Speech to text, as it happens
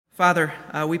Father,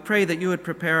 we pray that you would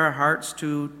prepare our hearts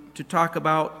to talk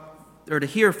about or to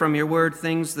hear from your word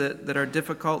things that are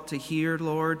difficult to hear,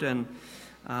 Lord, and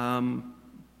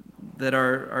that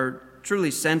are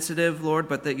truly sensitive, Lord,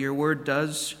 but that your word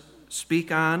does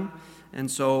speak on.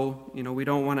 And so, we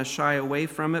don't want to shy away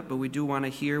from it, but we do want to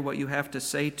hear what you have to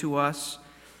say to us.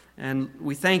 And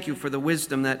we thank you for the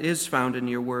wisdom that is found in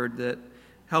your word that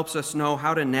helps us know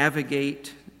how to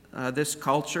navigate this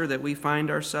culture that we find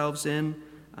ourselves in,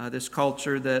 this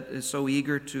culture that is so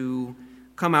eager to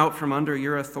come out from under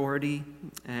your authority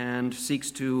and seeks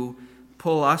to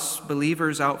pull us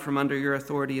believers out from under your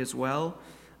authority as well.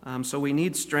 So we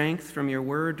need strength from your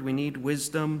word. We need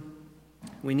wisdom.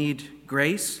 We need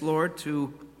grace, Lord,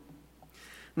 to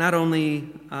not only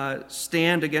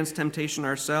stand against temptation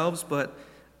ourselves, but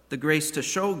the grace to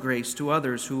show grace to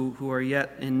others who are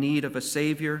yet in need of a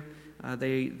Savior.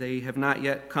 They have not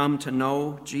yet come to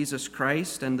know Jesus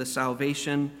Christ and the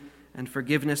salvation and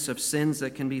forgiveness of sins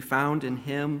that can be found in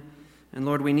him. And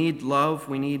Lord, we need love.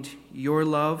 We need your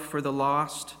love for the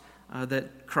lost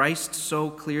that Christ so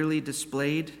clearly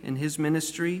displayed in his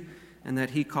ministry and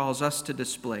that he calls us to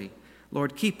display.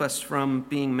 Lord, keep us from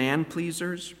being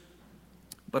man-pleasers,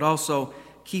 but also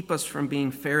keep us from being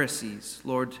Pharisees.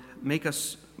 Lord, make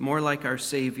us more like our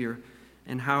Savior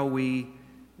and how we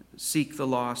seek the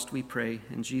lost, we pray.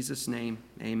 In Jesus' name,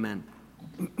 amen.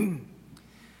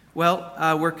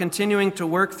 Well, we're continuing to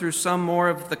work through some more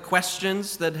of the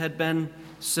questions that had been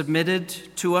submitted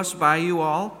to us by you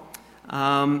all.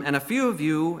 And a few of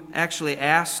you actually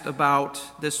asked about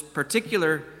this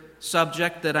particular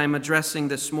subject that I'm addressing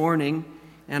this morning.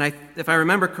 And if I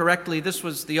remember correctly, this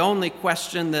was the only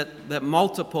question that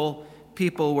multiple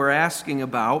people were asking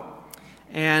about.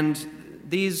 And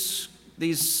these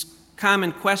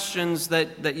common questions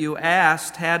that you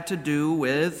asked had to do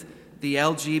with the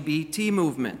LGBT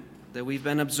movement that we've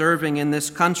been observing in this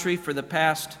country for the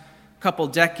past couple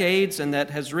decades, and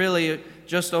that has really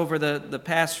just over the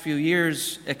past few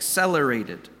years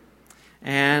accelerated.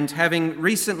 And having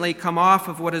recently come off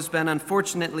of what has been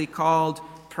unfortunately called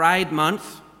Pride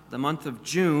Month, the month of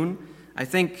June, I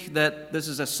think that this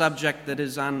is a subject that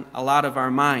is on a lot of our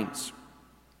minds.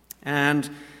 And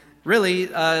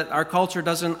really, our culture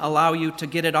doesn't allow you to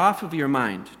get it off of your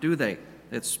mind, do they?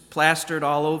 It's plastered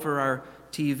all over our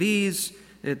TVs.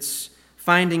 It's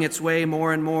finding its way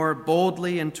more and more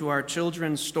boldly into our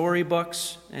children's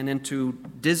storybooks and into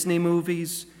Disney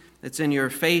movies. It's in your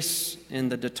face in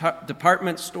the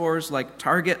department stores like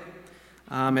Target.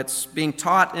 It's being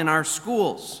taught in our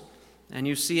schools, and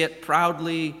you see it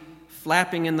proudly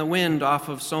flapping in the wind off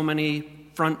of so many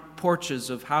front porches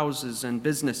of houses and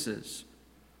businesses.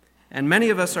 And many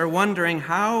of us are wondering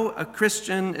how a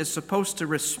Christian is supposed to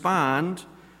respond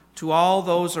to all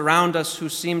those around us who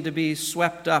seem to be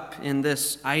swept up in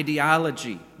this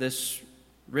ideology, this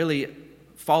really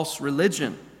false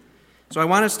religion. So I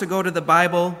want us to go to the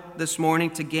Bible this morning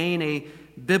to gain a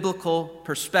biblical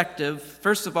perspective,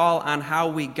 first of all, on how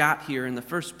we got here in the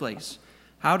first place.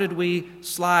 How did we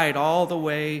slide all the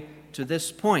way to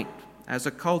this point as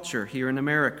a culture here in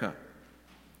America?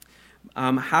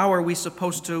 How are we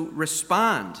supposed to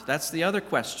respond? That's the other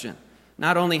question.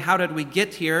 Not only how did we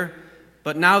get here,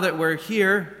 but now that we're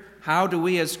here, how do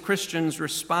we as Christians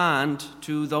respond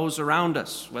to those around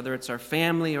us, whether it's our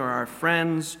family or our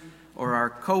friends or our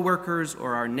coworkers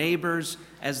or our neighbors,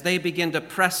 as they begin to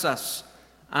press us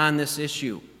on this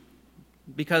issue?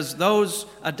 Because those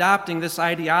adopting this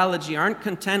ideology aren't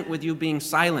content with you being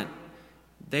silent.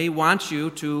 They want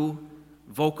you to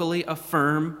vocally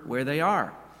affirm where they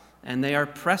are. And they are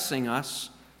pressing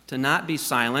us to not be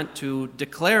silent, to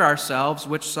declare ourselves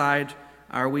which side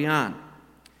are we on.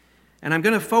 And I'm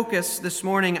going to focus this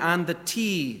morning on the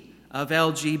T of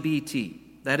LGBT.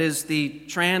 That is the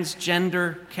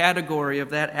transgender category of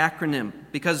that acronym,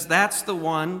 because that's the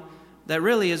one that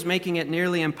really is making it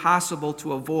nearly impossible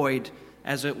to avoid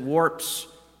as it warps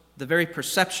the very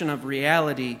perception of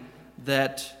reality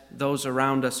that those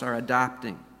around us are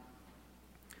adopting.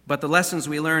 But the lessons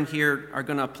we learn here are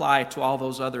going to apply to all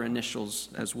those other initials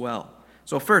as well.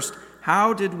 So first,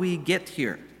 how did we get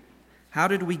here? How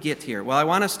did we get here? Well, I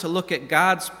want us to look at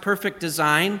God's perfect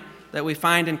design that we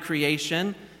find in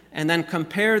creation and then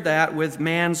compare that with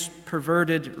man's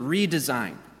perverted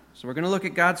redesign. So we're going to look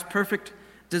at God's perfect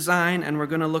design and we're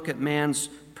going to look at man's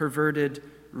perverted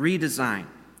redesign.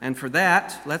 And for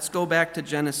that, let's go back to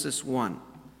Genesis 1.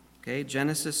 Okay,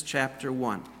 Genesis chapter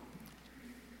 1.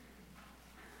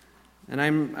 And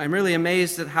I'm really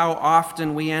amazed at how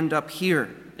often we end up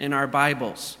here in our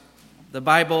Bibles. The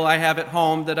Bible I have at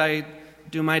home that I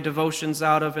do my devotions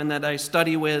out of and that I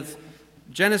study with,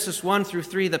 Genesis 1 through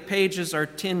 3, the pages are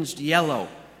tinged yellow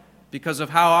because of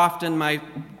how often my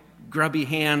grubby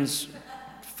hands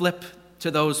flip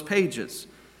to those pages.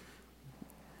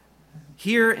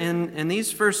 Here in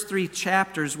these first 3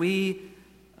 chapters, we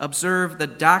observe the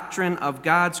doctrine of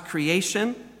God's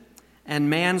creation and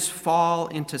man's fall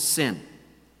into sin.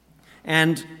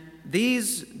 And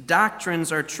these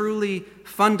doctrines are truly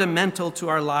fundamental to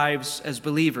our lives as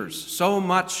believers. So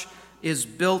much is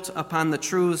built upon the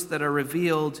truths that are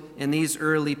revealed in these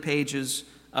early pages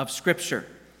of Scripture.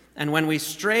 And when we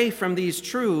stray from these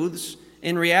truths,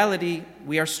 in reality,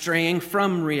 we are straying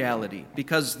from reality,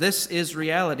 because this is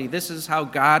reality. This is how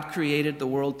God created the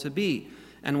world to be.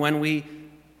 And when we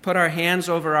put our hands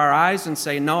over our eyes and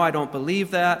say, no, I don't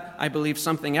believe that, I believe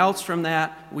something else from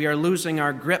that, we are losing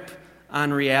our grip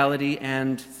on reality,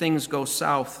 and things go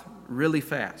south really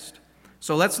fast.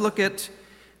 So let's look at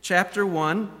chapter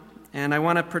 1, and I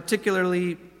want to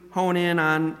particularly hone in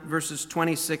on verses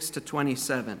 26 to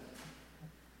 27.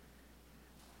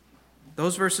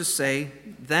 Those verses say,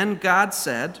 "Then God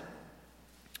said,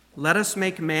 'Let us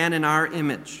make man in our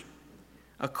image,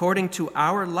 according to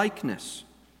our likeness,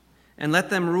 and let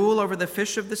them rule over the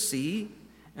fish of the sea,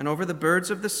 and over the birds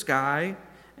of the sky,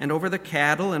 and over the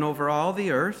cattle, and over all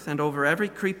the earth, and over every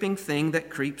creeping thing that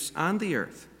creeps on the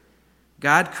earth.'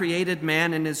 God created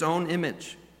man in his own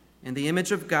image. In the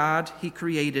image of God he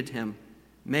created him.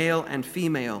 Male and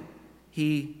female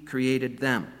he created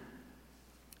them."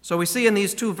 So we see in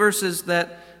these 2 verses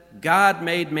that God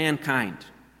made mankind,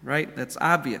 right? That's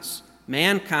obvious.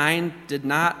 Mankind did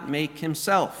not make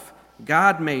himself.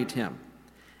 God made him.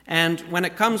 And when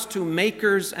it comes to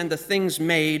makers and the things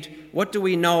made, what do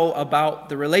we know about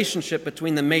the relationship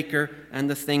between the maker and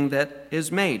the thing that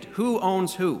is made? Who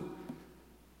owns who?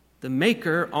 The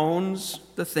maker owns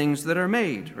the things that are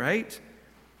made, right?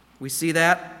 We see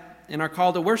that in our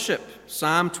call to worship.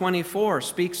 Psalm 24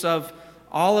 speaks of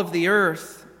all of the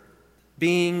earth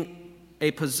being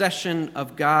a possession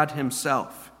of God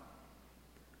himself.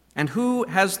 And who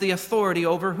has the authority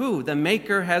over who? The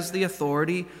maker has the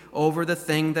authority over the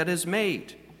thing that is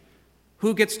made.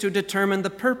 Who gets to determine the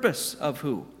purpose of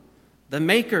who? The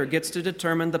maker gets to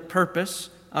determine the purpose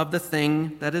of the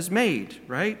thing that is made,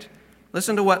 right?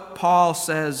 Listen to what Paul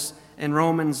says in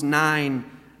Romans 9,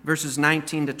 verses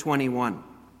 19 to 21.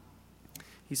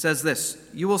 He says this,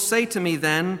 "You will say to me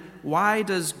then, why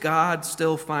does God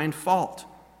still find fault?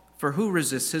 For who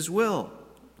resists his will?"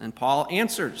 And Paul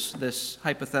answers this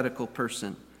hypothetical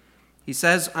person. He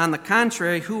says, "On the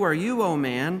contrary, who are you, O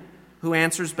man, who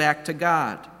answers back to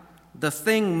God? The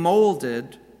thing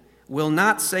molded will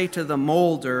not say to the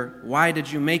molder, 'Why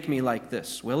did you make me like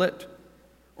this?' Will it?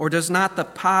 Or does not the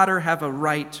potter have a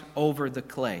right over the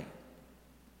clay?"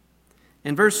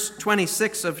 In verse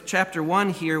 26 of chapter 1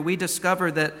 here, we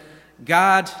discover that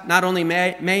God not only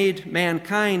made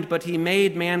mankind, but he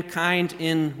made mankind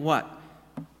in what?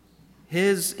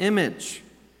 His image.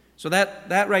 So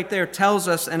that right there tells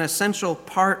us an essential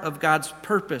part of God's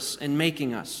purpose in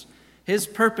making us. His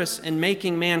purpose in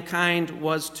making mankind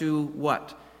was to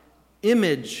what?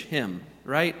 Image him,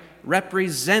 right?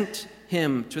 Represent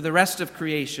him to the rest of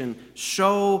creation.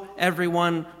 Show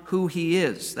everyone who he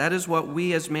is. That is what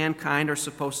we as mankind are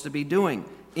supposed to be doing,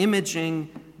 imaging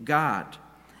God.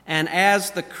 And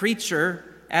as the creature,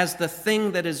 as the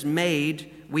thing that is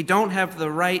made, we don't have the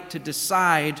right to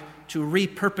decide to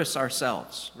repurpose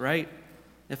ourselves, right?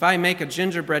 If I make a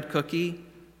gingerbread cookie,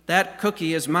 that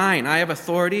cookie is mine. I have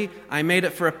authority. I made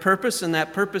it for a purpose, and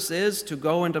that purpose is to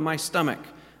go into my stomach.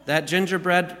 That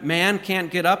gingerbread man can't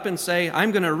get up and say,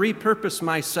 "I'm going to repurpose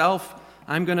myself.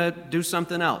 I'm going to do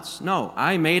something else." No,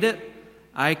 I made it.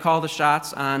 I call the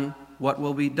shots on what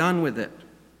will be done with it.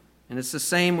 And it's the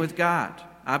same with God.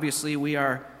 Obviously, we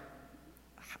are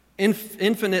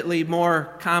infinitely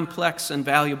more complex and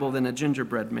valuable than a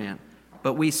gingerbread man,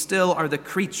 but we still are the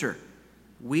creature.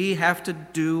 We have to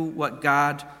do what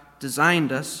God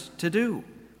designed us to do.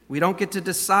 We don't get to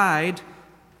decide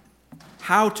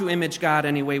how to image God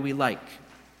any way we like.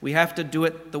 We have to do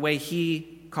it the way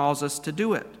he calls us to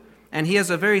do it. And he has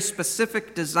a very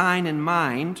specific design in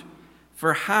mind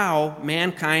for how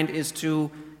mankind is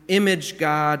to image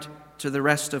God to the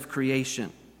rest of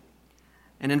creation.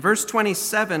 And in verse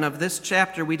 27 of this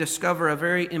chapter, we discover a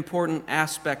very important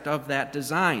aspect of that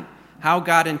design, how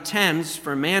God intends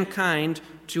for mankind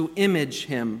to image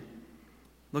him.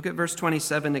 Look at verse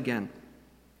 27 again.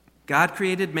 God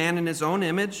created man in his own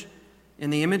image. In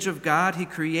the image of God, he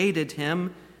created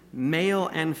him, male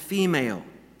and female.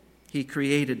 He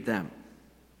created them.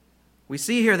 We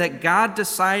see here that God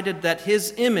decided that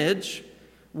his image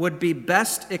would be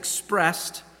best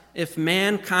expressed if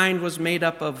mankind was made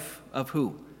up of of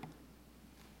who?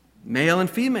 Male and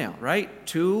female, right?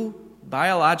 Two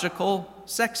biological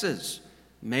sexes,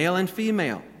 male and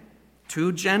female,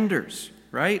 two genders,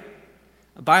 right?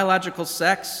 A biological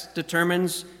sex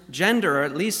determines gender, or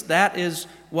at least that is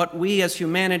what we as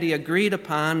humanity agreed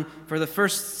upon for the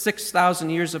first 6,000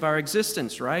 years of our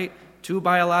existence, right? Two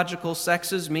biological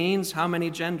sexes means how many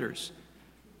genders?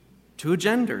 Two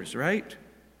genders, right?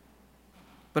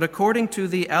 But according to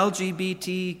the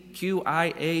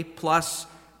LGBTQIA plus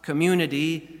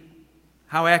community,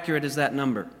 how accurate is that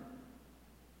number?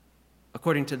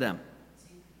 According to them.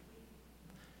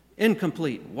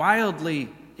 Incomplete, wildly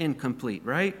incomplete,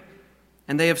 right?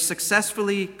 And they have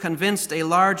successfully convinced a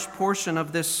large portion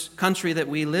of this country that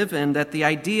we live in that the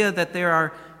idea that there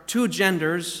are two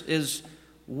genders is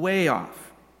way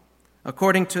off.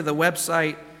 According to the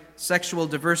website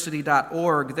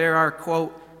sexualdiversity.org, there are,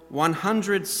 quote,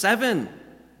 107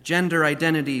 gender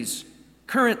identities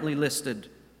currently listed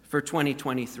for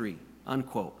 2023,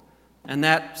 unquote. And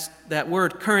that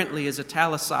word currently is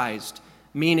italicized,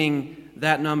 meaning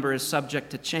that number is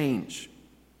subject to change.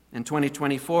 In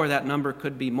 2024, that number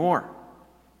could be more.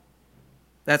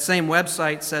 That same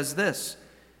website says this,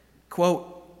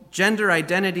 quote, gender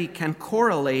identity can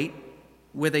correlate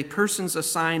with a person's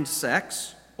assigned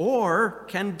sex or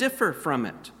can differ from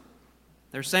it.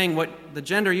 They're saying what the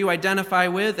gender you identify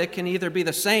with, it can either be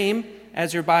the same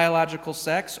as your biological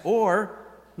sex or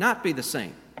not be the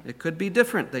same. It could be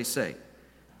different, they say.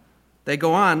 They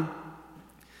go on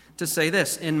to say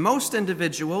this, in most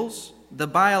individuals, the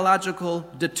biological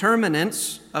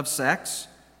determinants of sex,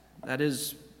 that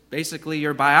is basically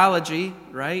your biology,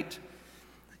 right?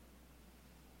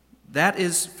 That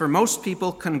is, for most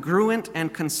people, congruent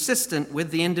and consistent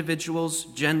with the individual's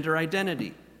gender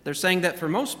identity. They're saying that for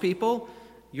most people,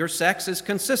 your sex is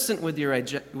consistent with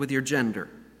your gender,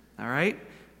 all right?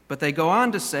 But they go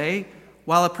on to say,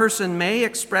 while a person may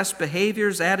express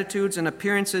behaviors, attitudes, and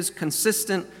appearances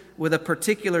consistent with a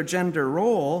particular gender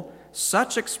role,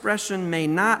 such expression may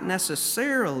not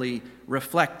necessarily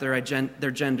reflect their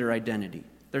gender identity.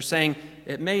 They're saying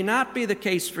it may not be the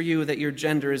case for you that your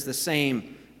gender is the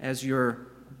same as your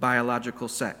biological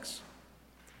sex.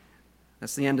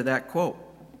 That's the end of that quote.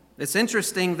 It's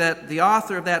interesting that the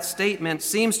author of that statement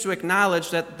seems to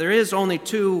acknowledge that there is only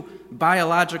two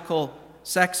biological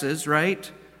sexes,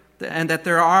 right? And that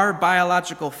there are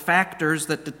biological factors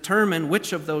that determine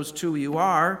which of those two you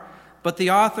are. But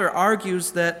the author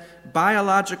argues that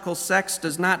biological sex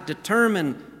does not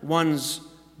determine one's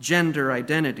gender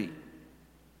identity.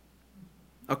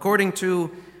 According to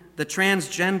the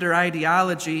transgender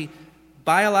ideology,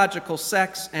 biological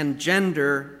sex and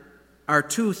gender are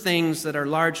two things that are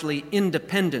largely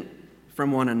independent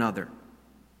from one another.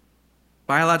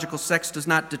 Biological sex does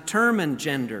not determine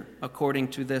gender, according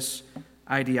to this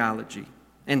ideology.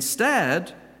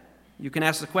 Instead, you can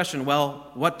ask the question,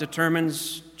 well, what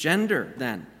determines gender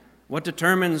then? What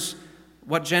determines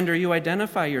what gender you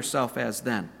identify yourself as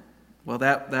then? Well,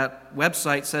 that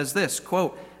website says this,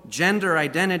 quote, gender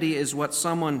identity is what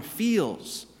someone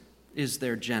feels is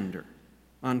their gender,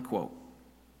 unquote.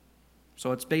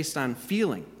 So it's based on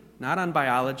feeling, not on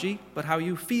biology, but how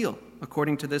you feel,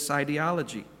 according to this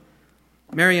ideology.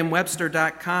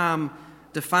 Merriam-Webster.com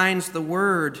defines the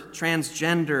word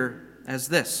transgender as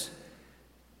this,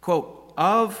 quote,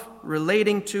 of,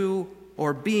 relating to,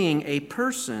 or being a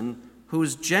person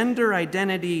whose gender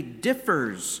identity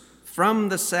differs from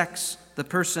the sex the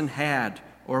person had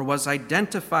or was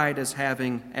identified as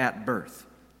having at birth,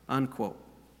 unquote.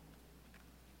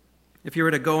 If you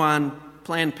were to go on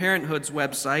Planned Parenthood's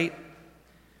website,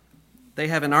 they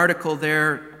have an article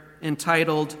there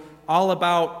entitled All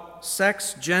About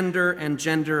Sex, Gender, and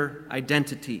Gender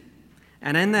Identity.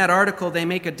 And in that article, they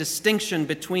make a distinction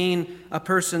between a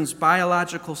person's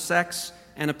biological sex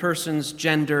and a person's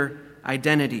gender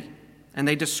identity. And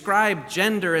they describe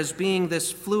gender as being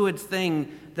this fluid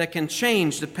thing that can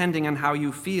change depending on how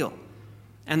you feel.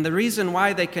 And the reason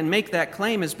why they can make that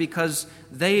claim is because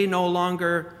they no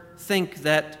longer think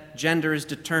that gender is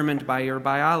determined by your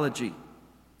biology.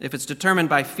 If it's determined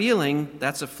by feeling,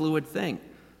 that's a fluid thing.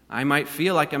 I might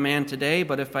feel like a man today,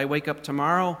 but if I wake up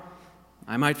tomorrow,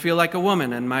 I might feel like a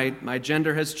woman, and my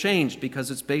gender has changed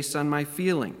because it's based on my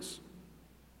feelings.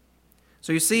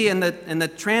 So you see, in the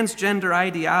transgender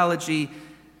ideology,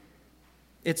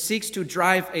 it seeks to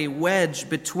drive a wedge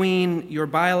between your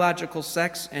biological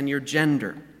sex and your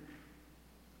gender.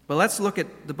 But let's look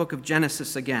at the book of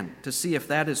Genesis again to see if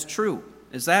that is true.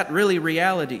 Is that really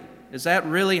reality? Is that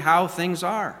really how things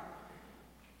are?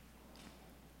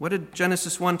 What did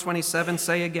Genesis 1:27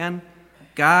 say again?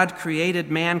 God created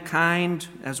mankind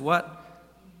as what?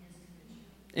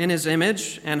 in his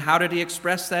image. And how did he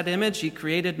express that image? He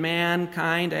created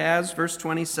mankind as, verse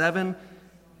 27,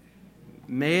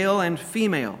 male and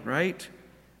female, right?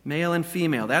 Male and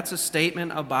female. That's a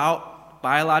statement about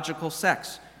biological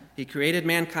sex. He created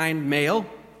mankind male,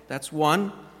 that's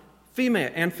one,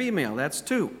 female and female, that's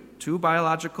two. Two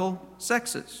biological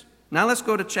sexes. Now let's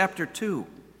go to chapter 2.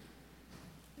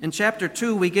 In chapter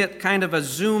 2, we get kind of a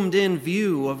zoomed-in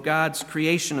view of God's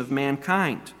creation of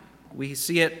mankind. We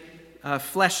see it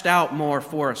fleshed out more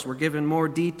for us. We're given more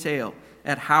detail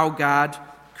at how God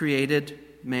created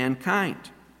mankind.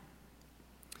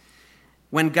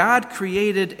 When God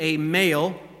created a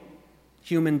male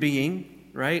human being,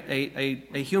 right,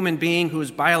 a human being who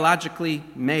is biologically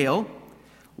male,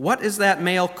 what is that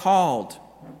male called,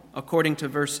 according to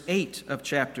verse 8 of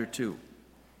chapter 2?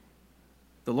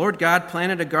 The Lord God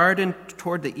planted a garden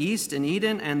toward the east in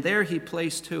Eden, and there he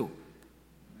placed who?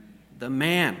 The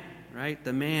man, right?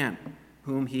 The man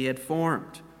whom he had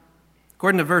formed.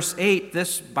 According to verse 8,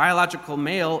 this biological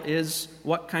male is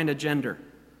what kind of gender?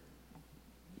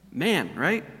 Man,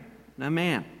 right? A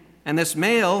man. And this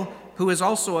male, who is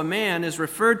also a man, is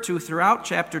referred to throughout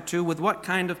chapter 2 with what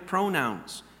kind of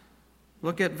pronouns?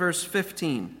 Look at verse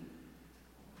 15.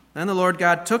 Then the Lord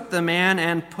God took the man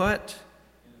and put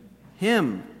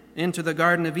him into the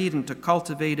Garden of Eden to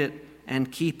cultivate it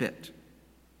and keep it.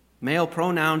 Male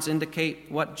pronouns indicate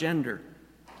what gender?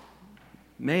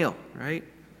 Male, right?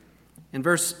 In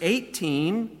verse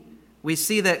 18, we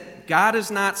see that God is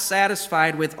not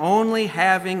satisfied with only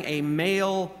having a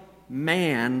male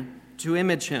man to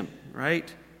image him,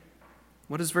 right?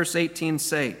 What does verse 18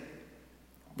 say?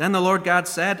 Then the Lord God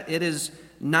said, "It is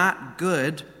not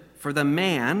good for the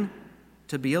man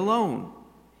to be alone.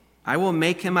 I will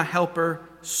make him a helper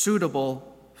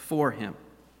suitable for him."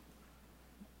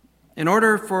 In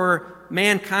order for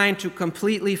mankind to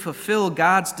completely fulfill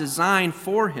God's design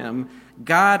for him,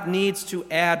 God needs to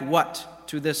add what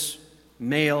to this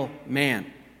male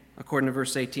man, according to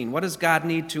verse 18? What does God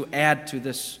need to add to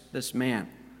this man?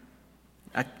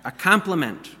 A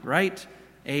complement, right?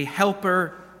 A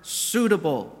helper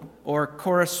suitable or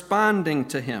corresponding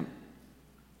to him.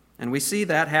 And we see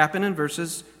that happen in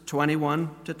verses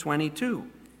 21 to 22.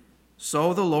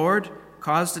 So the Lord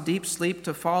caused a deep sleep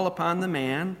to fall upon the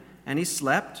man, and he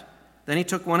slept. Then he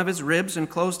took one of his ribs and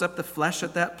closed up the flesh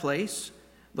at that place.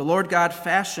 The Lord God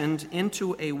fashioned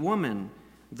into a woman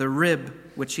the rib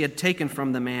which he had taken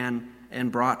from the man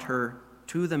and brought her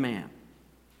to the man.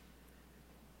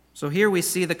 So here we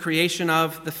see the creation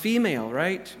of the female,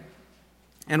 right?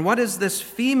 And what is this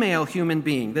female human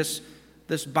being, this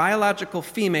biological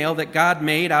female that God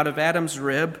made out of Adam's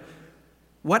rib?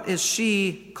 What is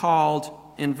she called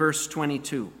in verse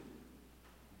 22?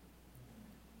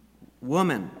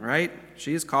 Woman, right?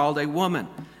 She is called a woman.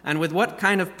 And with what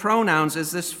kind of pronouns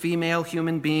is this female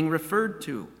human being referred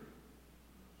to?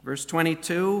 Verse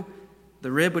 22,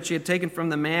 the rib which he had taken from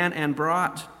the man and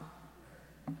brought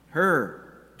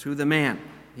her to the man.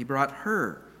 He brought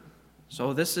her.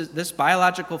 So this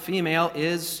biological female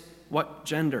is what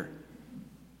gender?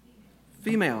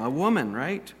 Female, a woman,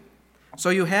 right? So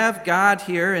you have God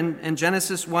here in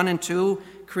Genesis 1 and 2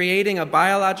 creating a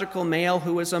biological male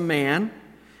who is a man,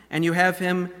 and you have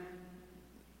him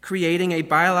creating a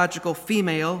biological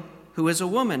female who is a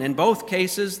woman. In both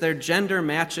cases, their gender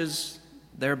matches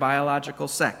their biological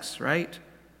sex, right?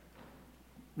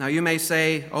 Now you may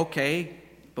say, okay,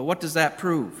 but what does that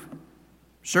prove?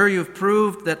 Sure, you've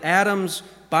proved that Adam's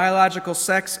biological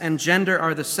sex and gender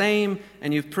are the same,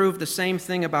 and you've proved the same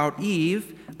thing about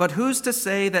Eve, but who's to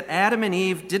say that Adam and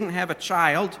Eve didn't have a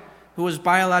child who was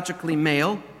biologically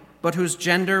male, but whose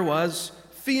gender was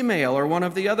female, or one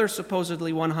of the other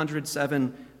supposedly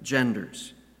 107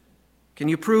 genders? Can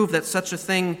you prove that such a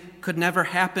thing could never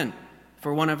happen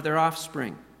for one of their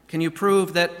offspring? Can you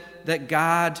prove that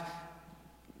God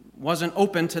wasn't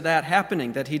open to that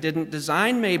happening, that he didn't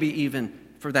design maybe even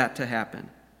for that to happen?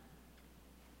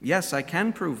 Yes, I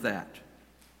can prove that.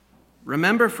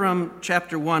 Remember from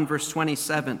chapter 1, verse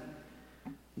 27,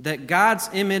 that God's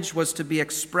image was to be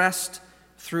expressed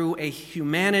through a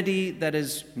humanity that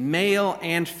is male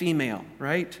and female,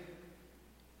 right?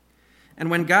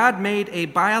 And when God made a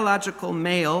biological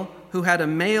male who had a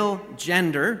male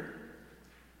gender,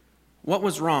 what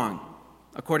was wrong,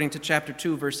 according to chapter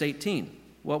 2, verse 18?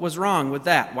 What was wrong with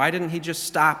that? Why didn't he just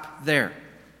stop there?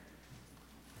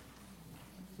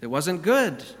 It wasn't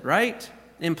good, right?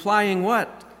 Implying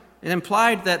what? It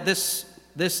implied that this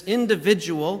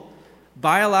individual,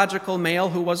 biological male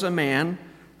who was a man,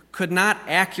 could not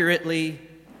accurately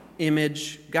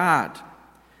image God.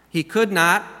 He could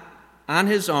not, on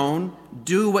his own,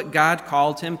 do what God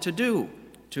called him to do.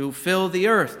 to fill the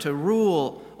earth, to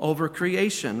rule over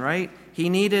creation, right? He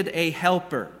needed a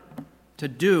helper to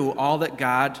do all that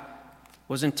God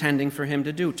was intending for him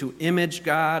to do, to image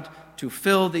God, to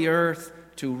fill the earth,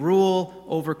 to rule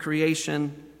over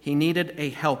creation. He needed a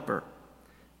helper.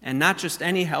 And not just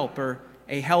any helper,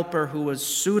 a helper who was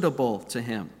suitable to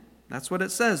him. That's what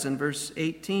it says in verse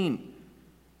 18.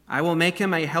 I will make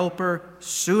him a helper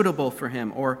suitable for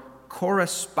him, or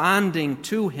corresponding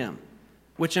to him,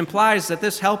 which implies that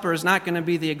this helper is not going to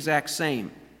be the exact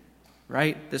same,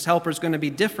 right? This helper is going to be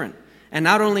different. And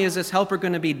not only is this helper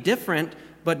going to be different,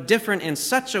 but different in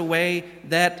such a way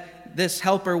that this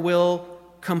helper will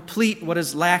complete what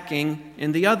is lacking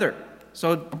in the other.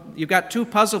 So you've got two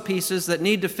puzzle pieces that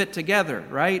need to fit together,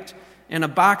 right? In a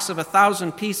box of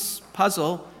 1,000-piece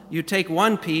puzzle, you take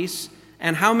one piece,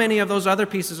 and how many of those other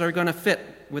pieces are going to fit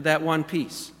with that one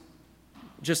piece?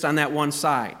 Just on that one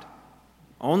side.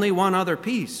 Only one other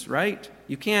piece, right?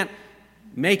 You can't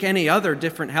make any other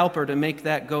different helper to make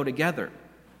that go together.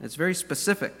 It's very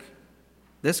specific.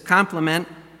 This complement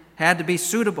had to be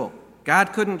suitable.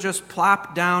 God couldn't just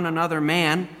plop down another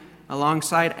man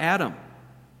alongside Adam.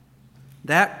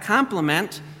 That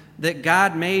complement that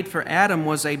God made for Adam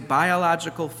was a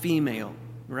biological female,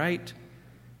 right?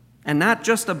 And not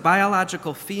just a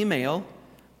biological female,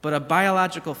 but a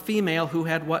biological female who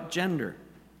had what gender?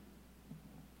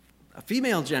 A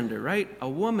female gender, right? A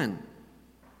woman.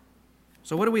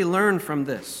 So what do we learn from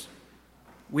this?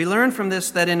 We learn from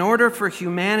this that in order for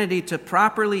humanity to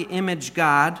properly image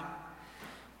God,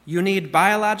 you need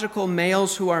biological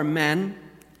males who are men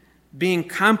being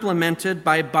complemented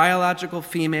by biological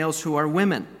females who are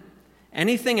women.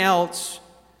 Anything else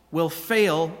will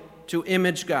fail to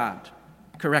image God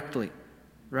correctly,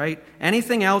 right?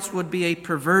 Anything else would be a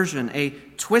perversion, a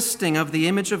twisting of the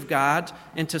image of God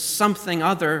into something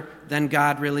other than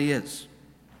God really is.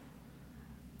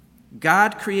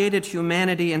 God created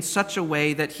humanity in such a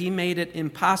way that he made it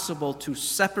impossible to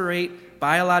separate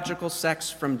biological sex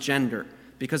from gender.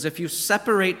 Because if you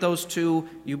separate those two,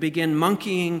 you begin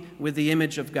monkeying with the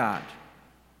image of God.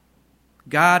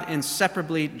 God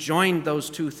inseparably joined those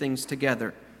two things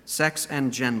together, sex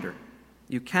and gender.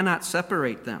 You cannot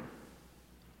separate them.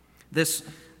 This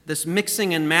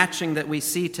mixing and matching that we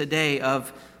see today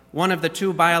of one of the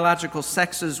two biological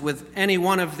sexes with any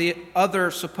one of the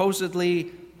other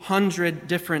supposedly 100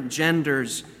 different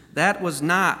genders, that was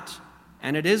not,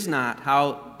 and it is not,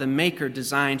 how the Maker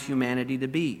designed humanity to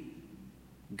be.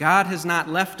 God has not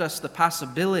left us the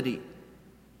possibility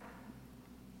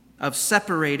of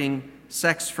separating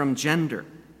sex from gender.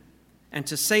 And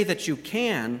to say that you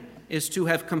can is to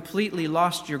have completely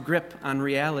lost your grip on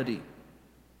reality.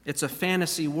 It's a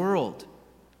fantasy world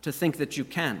to think that you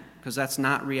can, because that's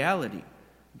not reality.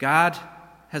 God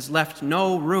has left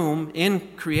no room in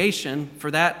creation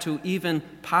for that to even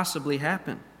possibly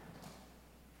happen.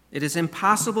 It is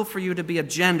impossible for you to be a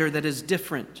gender that is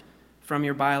different from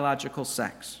your biological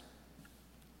sex.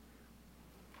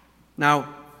 Now,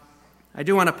 I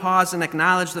do want to pause and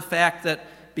acknowledge the fact that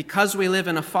because we live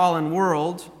in a fallen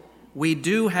world, we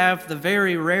do have the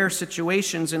very rare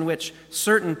situations in which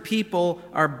certain people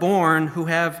are born who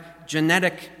have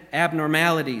genetic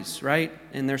abnormalities, right,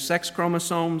 in their sex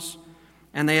chromosomes,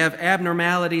 and they have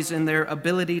abnormalities in their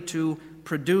ability to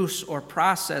produce or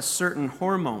process certain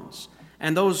hormones.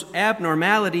 And those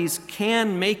abnormalities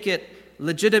can make it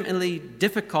legitimately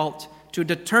difficult to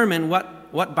determine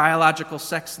what biological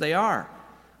sex they are,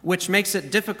 which makes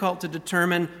it difficult to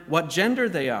determine what gender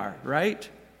they are, right?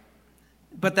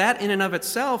 But that in and of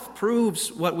itself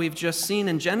proves what we've just seen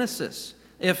in Genesis.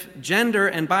 If gender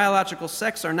and biological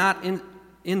sex are not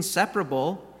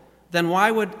inseparable, then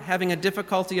why would having a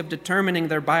difficulty of determining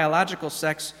their biological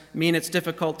sex mean it's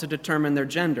difficult to determine their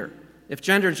gender? If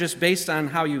gender is just based on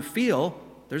how you feel,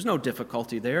 there's no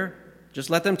difficulty there. Just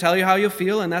let them tell you how you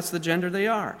feel, and that's the gender they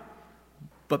are.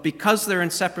 But because they're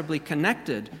inseparably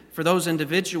connected, for those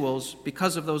individuals,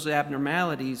 because of those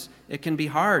abnormalities, it can be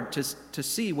hard to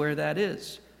see where that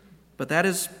is. But that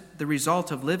is the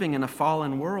result of living in a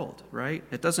fallen world, right?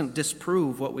 It doesn't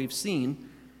disprove what we've seen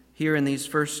here in these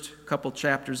first couple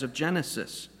chapters of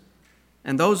Genesis.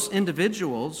 And those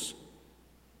individuals,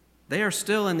 they are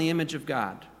still in the image of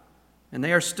God, and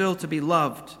they are still to be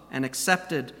loved and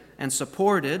accepted and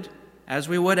supported as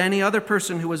we would any other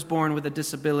person who was born with a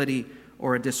disability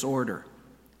or a disorder.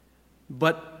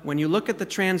 But when you look at the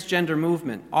transgender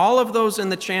movement, all of those in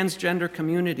the transgender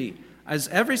community, is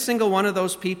every single one of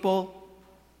those people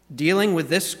dealing with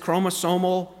this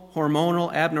chromosomal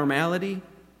hormonal abnormality?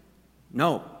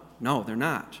 No, they're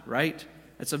not, right?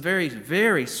 It's a very,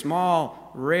 very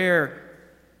small, rare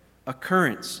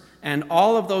occurrence. And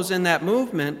all of those in that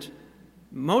movement,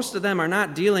 most of them are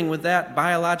not dealing with that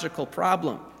biological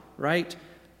problem, right?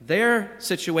 Their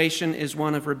situation is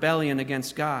one of rebellion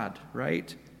against God,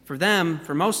 right? For them,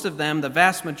 for most of them, the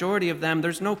vast majority of them,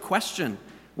 there's no question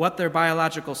what their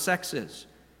biological sex is,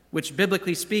 which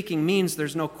biblically speaking means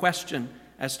there's no question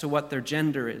as to what their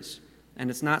gender is, and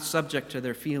it's not subject to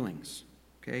their feelings,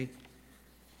 okay?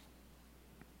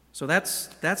 So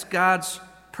that's God's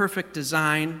perfect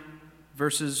design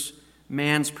versus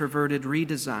man's perverted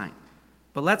redesign.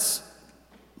 But let's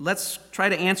try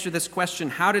to answer this question.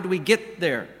 How did we get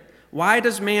there? Why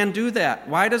does man do that?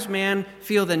 Why does man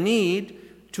feel the need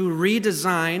to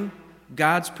redesign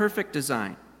God's perfect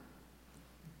design?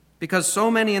 Because so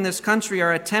many in this country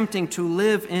are attempting to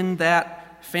live in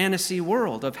that fantasy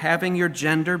world of having your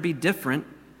gender be different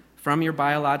from your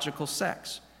biological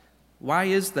sex. Why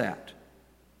is that?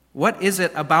 What is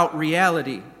it about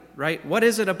reality, right? What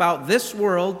is it about this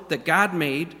world that God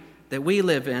made, that we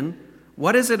live in?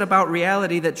 What is it about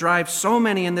reality that drives so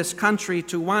many in this country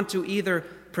to want to either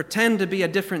pretend to be a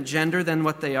different gender than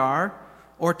what they are,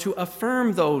 or to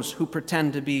affirm those who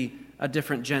pretend to be a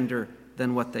different gender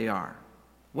than what they are?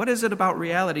 What is it about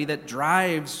reality that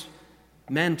drives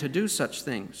men to do such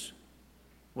things?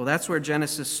 Well, that's where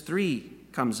Genesis 3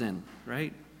 comes in,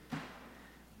 right?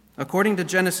 According to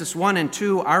Genesis 1 and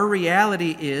 2, our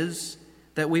reality is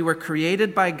that we were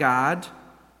created by God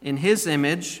in His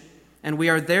image, and we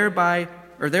are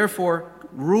therefore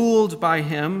ruled by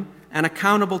Him and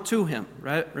accountable to Him,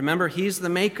 right? Remember, He's the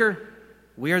maker,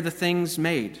 we are the things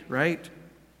made, right?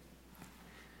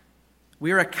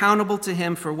 We are accountable to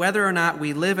Him for whether or not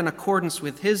we live in accordance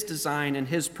with His design and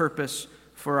His purpose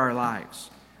for our lives.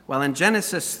 Well, in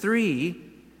Genesis 3,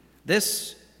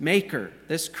 this maker,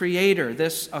 this creator,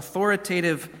 this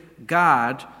authoritative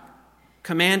God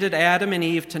commanded Adam and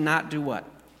Eve to not do what?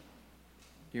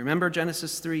 You remember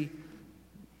Genesis 3?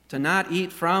 To not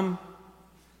eat from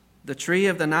the tree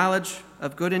of the knowledge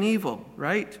of good and evil,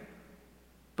 right?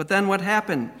 But then what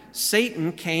happened?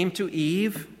 Satan came to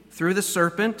Eve through the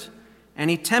serpent, and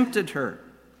he tempted her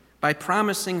by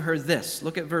promising her this.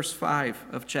 Look at verse 5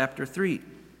 of chapter 3.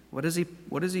 What does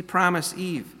he promise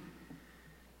Eve?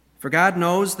 For God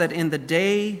knows that in the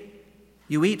day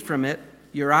you eat from it,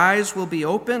 your eyes will be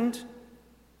opened,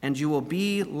 and you will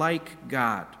be like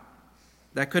God.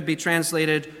 That could be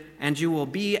translated, and you will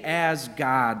be as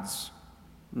gods,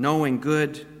 knowing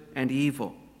good and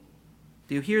evil.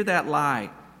 Do you hear that lie?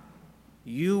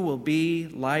 You will be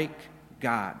like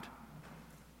God.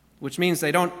 Which means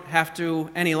they don't have to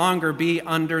any longer be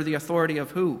under the authority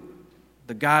of who?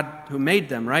 The God who made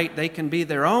them, right? They can be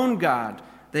their own God.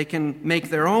 They can make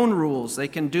their own rules. They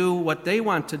can do what they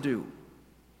want to do.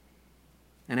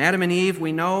 And Adam and Eve,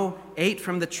 we know, ate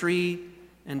from the tree,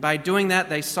 and by doing that,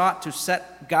 they sought to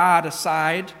set God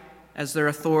aside as their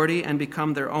authority and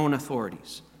become their own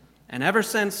authorities. And ever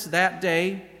since that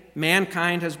day,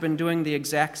 mankind has been doing the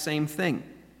exact same thing.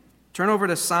 Turn over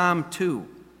to Psalm 2,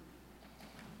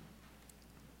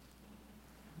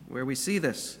 where we see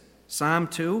this. Psalm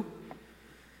 2.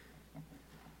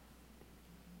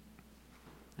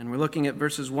 And we're looking at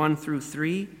verses 1 through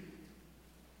 3.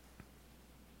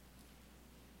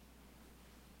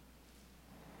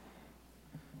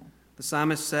 The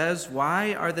psalmist says,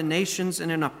 "Why are the nations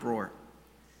in an uproar,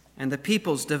 and the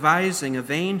peoples devising a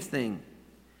vain thing?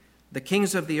 The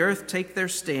kings of the earth take their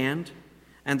stand,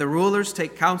 and the rulers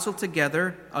take counsel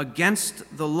together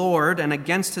against the Lord and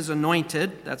against His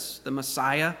anointed," that's the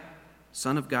Messiah,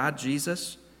 Son of God,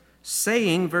 Jesus,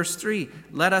 saying, verse 3,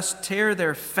 "Let us tear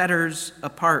their fetters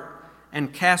apart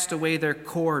and cast away their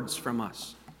cords from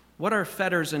us." What are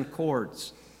fetters and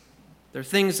cords? They're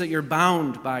things that you're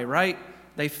bound by, right?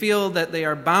 They feel that they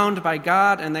are bound by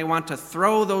God, and they want to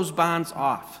throw those bonds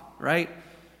off, right?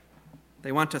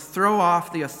 They want to throw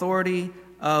off the authority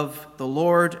of the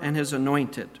Lord and His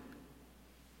anointed.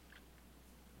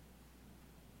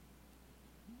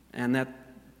 And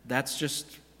that's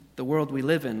just the world we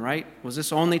live in, right? Was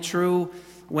this only true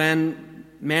when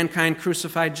mankind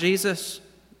crucified Jesus?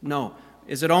 No.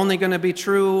 Is it only going to be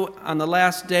true on the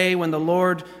last day when the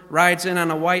Lord rides in on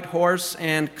a white horse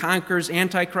and conquers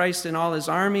Antichrist and all his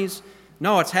armies?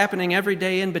 No, it's happening every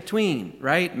day in between,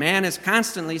 right? Man is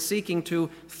constantly seeking to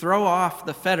throw off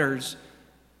the fetters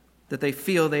that they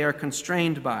feel they are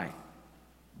constrained by.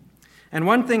 And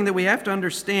one thing that we have to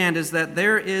understand is that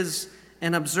there is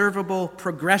an observable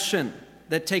progression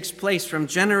that takes place from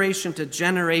generation to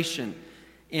generation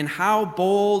in how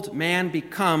bold man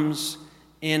becomes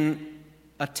in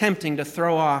attempting to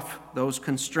throw off those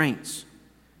constraints.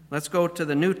 Let's go to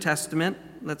the New Testament.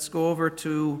 Let's go over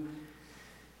to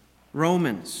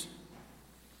Romans.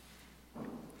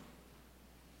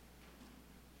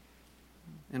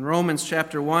 In Romans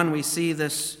chapter 1, we see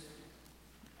this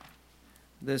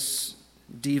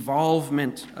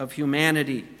devolvement of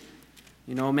humanity.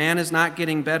 You know, man is not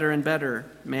getting better and better.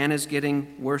 Man is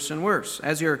getting worse and worse.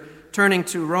 As you're turning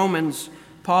to Romans,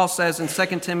 Paul says in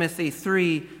 2 Timothy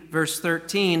 3, verse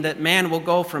 13, that man will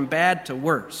go from bad to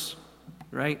worse,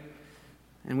 right?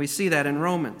 And we see that in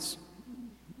Romans.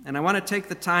 And I want to take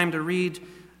the time to read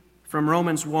from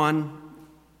Romans 1,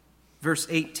 verse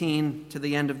 18 to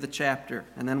the end of the chapter,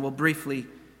 and then we'll briefly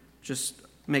just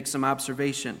make some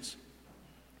observations.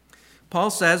 Paul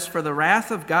says, "For the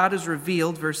wrath of God is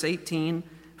revealed," verse 18,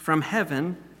 "from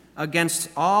heaven against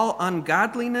all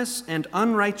ungodliness and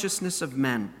unrighteousness of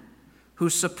men,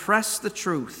 who suppress the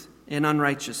truth in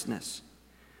unrighteousness.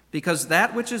 Because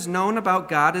that which is known about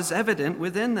God is evident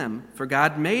within them, for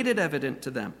God made it evident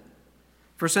to them.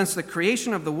 For since the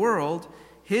creation of the world,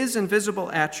 his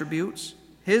invisible attributes,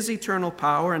 his eternal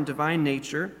power and divine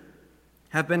nature,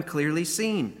 have been clearly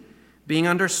seen, being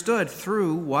understood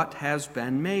through what has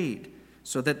been made,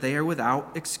 so that they are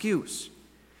without excuse.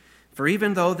 For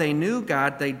even though they knew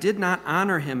God, they did not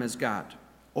honor him as God,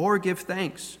 or give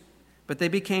thanks, but they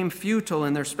became futile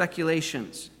in their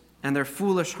speculations, and their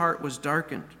foolish heart was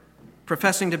darkened.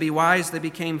 Professing to be wise, they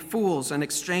became fools and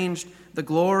exchanged the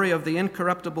glory of the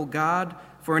incorruptible God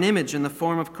for an image in the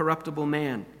form of corruptible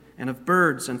man, and of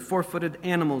birds and four-footed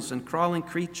animals and crawling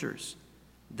creatures.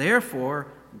 Therefore,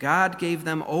 God gave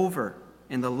them over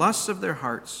in the lusts of their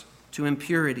hearts to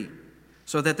impurity,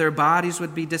 so that their bodies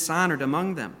would be dishonored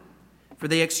among them. For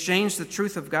they exchanged the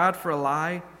truth of God for a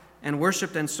lie, and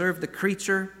worshipped and served the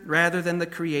creature rather than the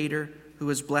Creator, who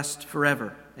is blessed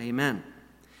forever. Amen.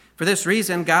 For this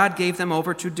reason, God gave them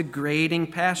over to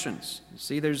degrading passions. You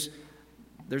see, there's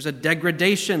a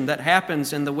degradation that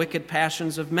happens in the wicked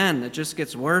passions of men. It just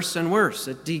gets worse and worse.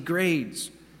 It degrades.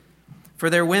 For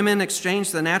their women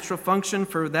exchanged the natural function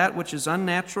for that which is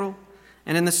unnatural.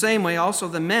 And in the same way, also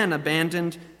the men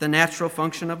abandoned the natural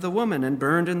function of the woman and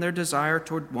burned in their desire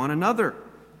toward one another,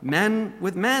 men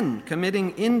with men,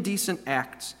 committing indecent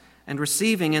acts and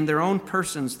receiving in their own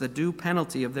persons the due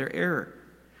penalty of their error.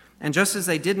 And just as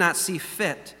they did not see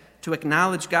fit to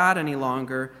acknowledge God any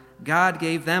longer, God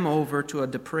gave them over to a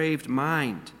depraved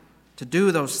mind, to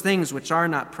do those things which are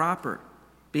not proper,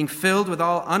 being filled with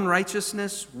all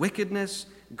unrighteousness, wickedness,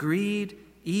 greed,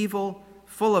 evil,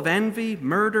 full of envy,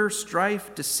 murder,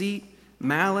 strife, deceit,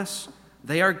 malice.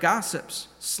 They are gossips,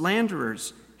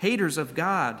 slanderers, haters of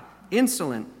God,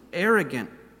 insolent,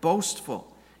 arrogant,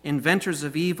 boastful, inventors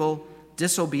of evil,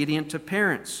 disobedient to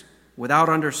parents, without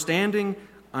understanding,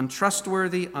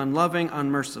 untrustworthy, unloving,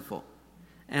 unmerciful.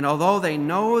 And although they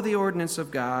know the ordinance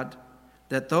of God,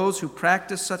 that those who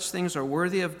practice such things are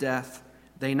worthy of death,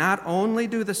 they not only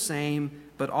do the same,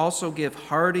 but also give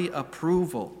hearty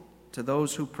approval to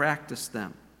those who practice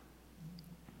them.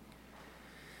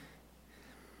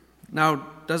 Now,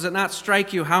 does it not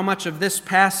strike you how much of this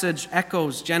passage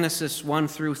echoes Genesis 1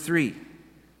 through 3?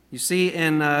 You see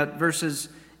in verses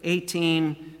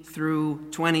 18 through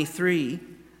 23,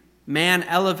 man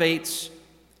elevates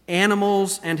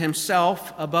animals and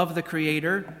himself above the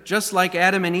Creator, just like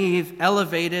Adam and Eve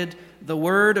elevated the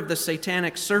word of the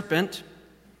satanic serpent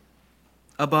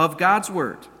above God's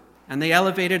word. And they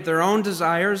elevated their own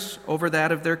desires over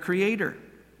that of their Creator.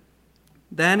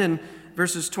 Then in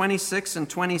verses 26 and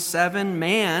 27,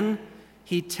 man,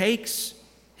 he takes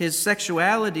his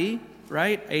sexuality,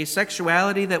 right? A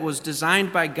sexuality that was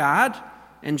designed by God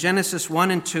in Genesis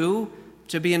 1 and 2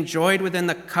 to be enjoyed within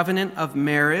the covenant of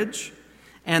marriage.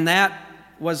 And that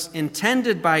was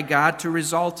intended by God to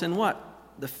result in what?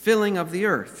 The filling of the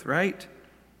earth, right?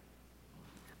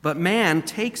 But man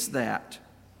takes that,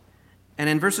 and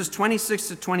in verses 26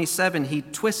 to 27, he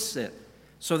twists it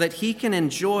so that he can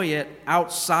enjoy it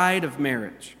outside of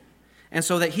marriage, and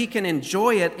so that he can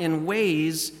enjoy it in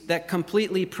ways that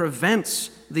completely prevents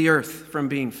the earth from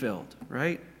being filled,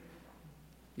 right?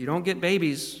 You don't get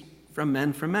babies from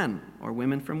men, or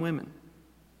women from women.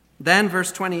 Then,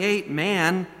 verse 28,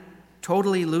 man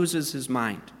totally loses his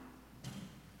mind.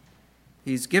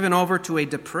 He's given over to a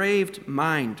depraved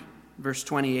mind, verse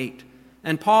 28.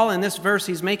 And Paul, in this verse,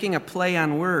 he's making a play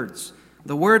on words.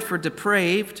 The word for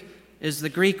depraved is the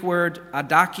Greek word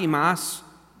adokimos,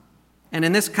 and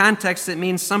in this context, it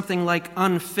means something like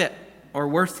unfit or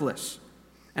worthless.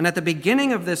 And at the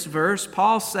beginning of this verse,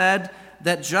 Paul said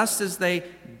that just as they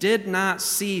did not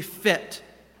see fit,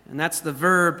 and that's the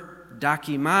verb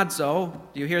dokimazo.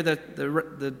 Do you hear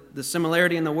the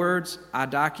similarity in the words?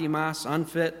 Adokimos,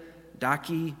 unfit,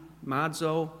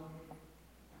 dokimazo,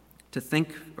 to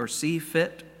think or see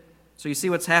fit. So you see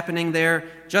what's happening there.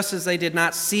 Just as they did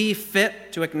not see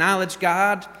fit to acknowledge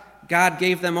God, God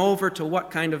gave them over to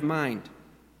what kind of mind?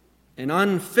 An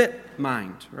unfit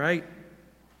mind, right?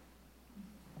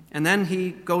 And then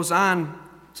he goes on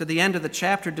to the end of the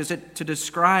chapter to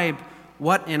describe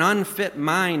what an unfit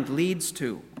mind leads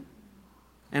to.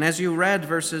 And as you read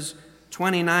verses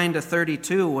 29 to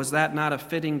 32, was that not a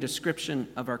fitting description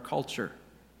of our culture,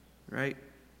 right?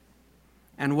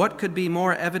 And what could be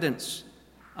more evidence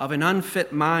of an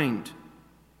unfit mind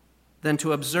than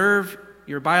to observe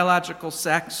your biological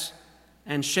sex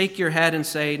and shake your head and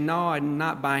say, no, I'm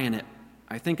not buying it.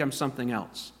 I think I'm something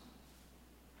else.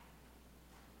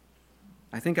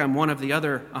 I think I'm one of the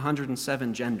other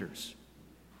 107 genders.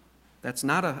 That's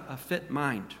not a fit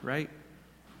mind, right?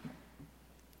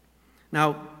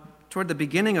 Now, toward the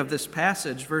beginning of this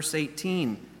passage, verse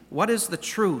 18, what is the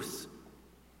truth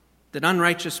that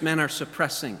unrighteous men are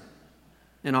suppressing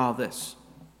in all this?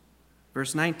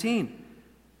 Verse 19,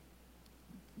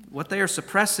 what they are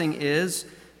suppressing is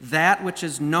that which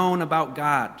is known about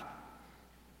God,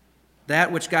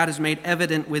 that which God has made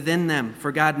evident within them,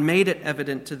 for God made it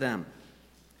evident to them.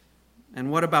 And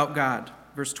what about God?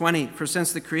 Verse 20, for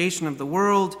since the creation of the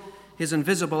world, his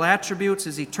invisible attributes,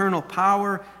 his eternal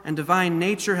power and divine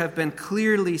nature have been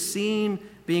clearly seen,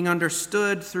 being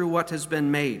understood through what has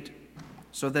been made,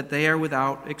 so that they are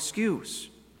without excuse.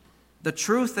 The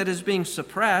truth that is being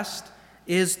suppressed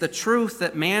is the truth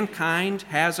that mankind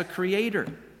has a creator,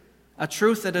 a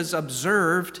truth that is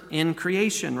observed in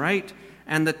creation, right?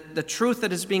 And the truth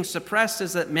that is being suppressed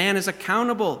is that man is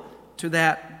accountable to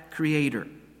that creator.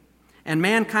 And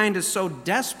mankind is so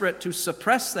desperate to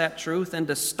suppress that truth and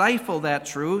to stifle that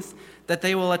truth that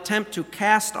they will attempt to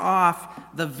cast off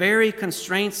the very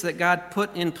constraints that God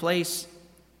put in place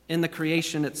in the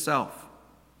creation itself.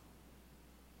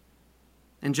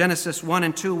 In Genesis 1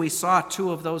 and 2, we saw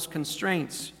two of those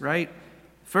constraints, right?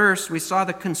 First, we saw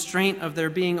the constraint of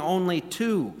there being only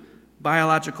two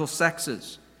biological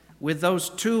sexes, with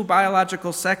those two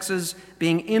biological sexes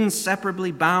being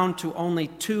inseparably bound to only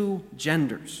two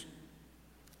genders.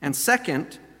 And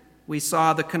second, we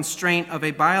saw the constraint of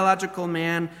a biological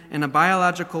man and a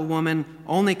biological woman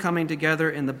only coming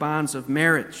together in the bonds of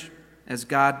marriage, as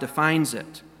God defines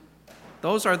it.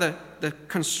 Those are the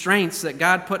constraints that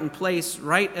God put in place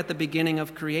right at the beginning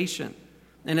of creation.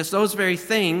 And it's those very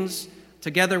things,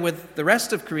 together with the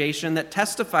rest of creation, that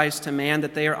testifies to man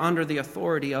that they are under the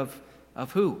authority of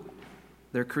who?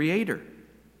 Their Creator.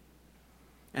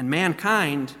 And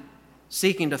mankind,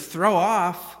 seeking to throw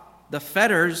off the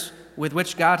fetters with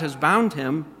which God has bound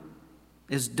him,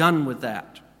 is done with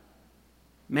that.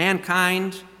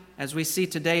 Mankind, as we see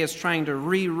today, is trying to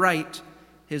rewrite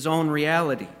his own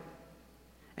reality.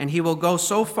 And he will go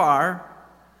so far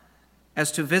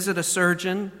as to visit a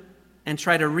surgeon and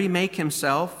try to remake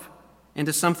himself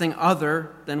into something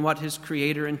other than what his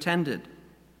Creator intended.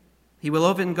 He will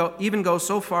even go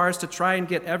so far as to try and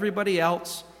get everybody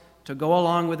else to go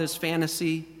along with his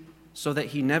fantasy, so that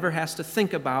he never has to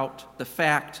think about the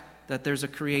fact that there's a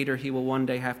Creator he will one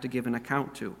day have to give an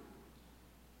account to.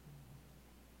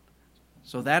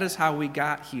 So that is how we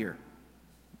got here.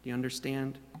 Do you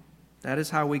understand? That is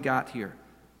how we got here.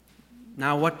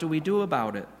 Now, what do we do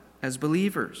about it as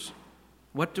believers?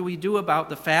 What do we do about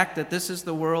the fact that this is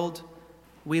the world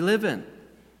we live in?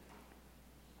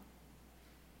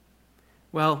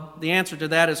 Well, the answer to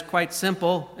that is quite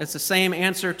simple. It's the same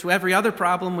answer to every other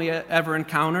problem we ever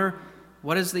encounter.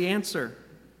 What is the answer?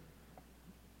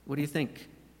 What do you think?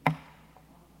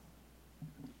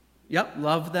 Yep,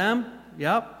 love them.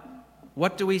 Yep. Who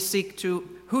do we seek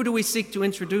to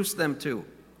introduce them to?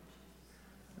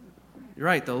 You're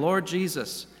right, the Lord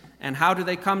Jesus. And how do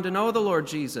they come to know the Lord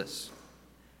Jesus?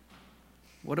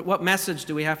 What message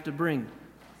do we have to bring?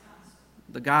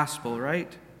 The gospel,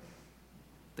 right?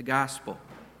 The gospel.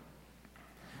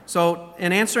 So,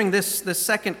 in answering this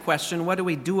second question, what do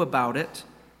we do about it?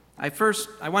 I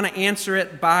want to answer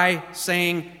it by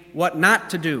saying what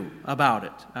not to do about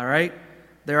it, all right?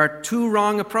 There are two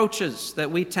wrong approaches that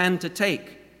we tend to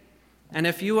take. And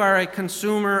if you are a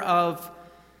consumer of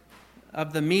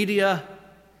the media,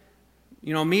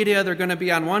 they're going to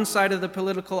be on one side of the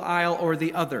political aisle or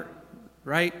the other,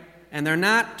 right? And they're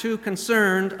not too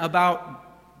concerned about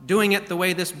doing it the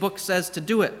way this book says to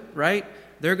do it, right?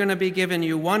 They're going to be giving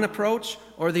you one approach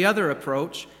or the other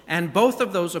approach, and both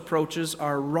of those approaches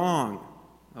are wrong,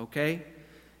 okay?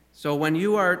 So when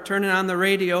you are turning on the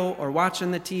radio or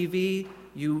watching the TV,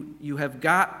 you have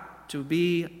got to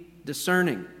be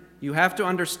discerning. You have to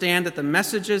understand that the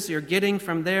messages you're getting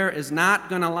from there is not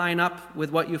going to line up with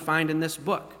what you find in this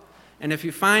book. And if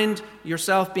you find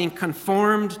yourself being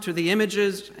conformed to the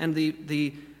images and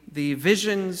the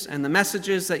visions and the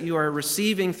messages that you are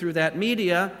receiving through that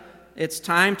media, it's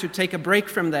time to take a break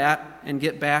from that and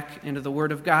get back into the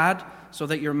Word of God so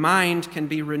that your mind can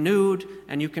be renewed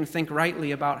and you can think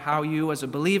rightly about how you as a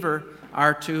believer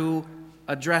are to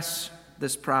address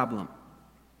this problem.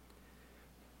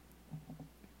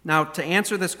 Now, to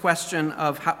answer this question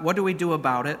of what do we do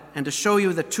about it, and to show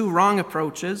you the two wrong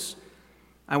approaches,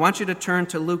 I want you to turn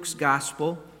to Luke's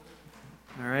Gospel.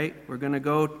 All right, we're going to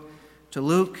go to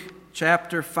Luke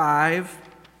chapter 5.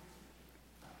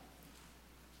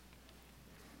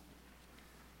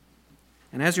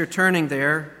 And as you're turning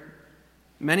there,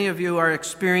 many of you are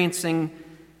experiencing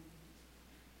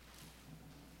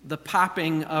the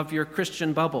popping of your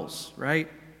Christian bubbles, right?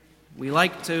 We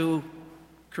like to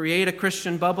create a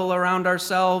Christian bubble around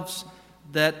ourselves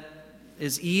that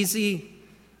is easy,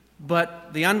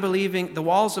 but the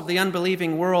walls of the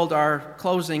unbelieving world are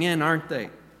closing in, aren't they?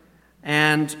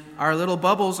 And our little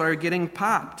bubbles are getting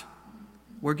popped.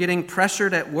 We're getting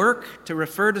pressured at work to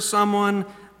refer to someone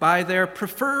by their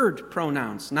preferred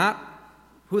pronouns, not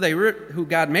who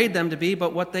God made them to be,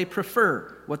 but what they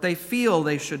prefer, what they feel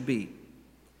they should be.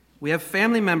 We have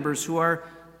family members who are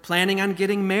planning on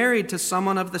getting married to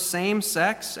someone of the same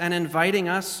sex and inviting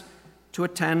us to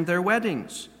attend their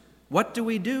weddings. What do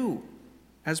we do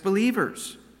as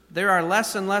believers? There are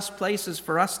less and less places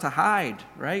for us to hide,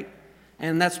 right?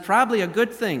 And that's probably a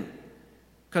good thing,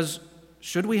 because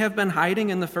should we have been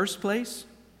hiding in the first place?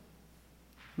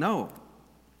 No.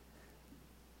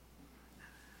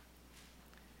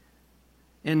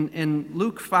 In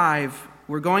Luke 5,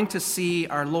 we're going to see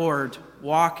our Lord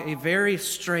walk a very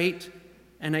straight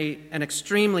and an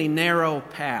extremely narrow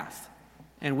path.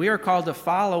 And we are called to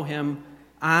follow him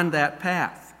on that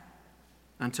path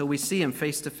until we see him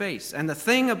face to face. And the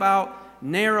thing about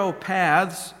narrow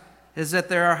paths is that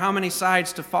there are how many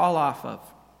sides to fall off of?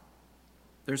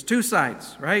 There's two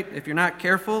sides, right? If you're not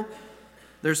careful,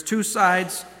 there's two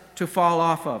sides to fall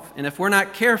off of. And if we're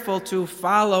not careful to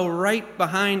follow right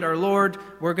behind our Lord,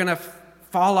 we're going to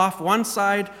fall off one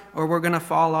side or we're going to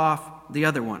fall off the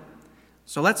other one.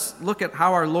 So let's look at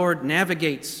how our Lord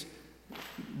navigates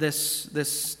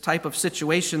this type of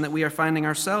situation that we are finding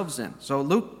ourselves in. So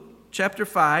Luke chapter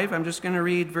 5, I'm just going to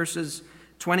read verses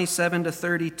 27 to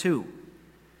 32.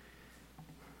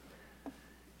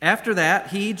 After that,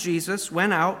 he, Jesus,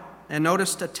 went out and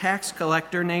noticed a tax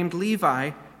collector named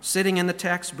Levi sitting in the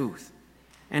tax booth.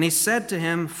 And he said to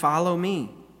him, "Follow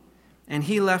me." And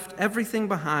he left everything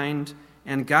behind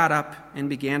and got up and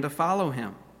began to follow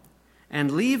him.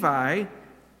 And Levi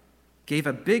gave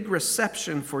a big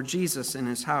reception for Jesus in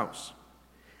his house.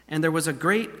 And there was a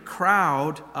great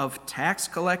crowd of tax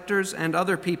collectors and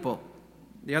other people.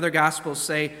 The other Gospels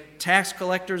say tax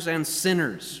collectors and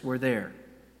sinners were there.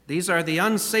 These are the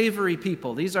unsavory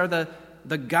people. These are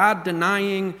the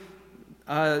God-denying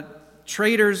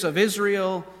traitors of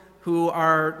Israel who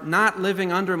are not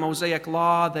living under Mosaic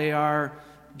law. They are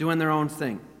doing their own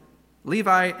thing.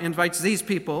 Levi invites these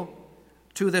people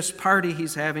to this party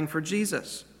he's having for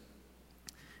Jesus.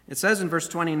 It says in verse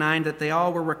 29 that they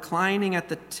all were reclining at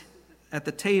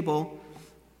the table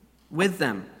with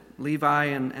them, Levi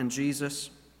and Jesus.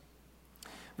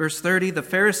 Verse 30, the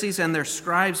Pharisees and their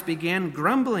scribes began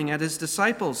grumbling at his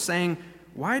disciples, saying,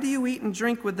 "Why do you eat and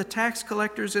drink with the tax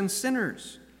collectors and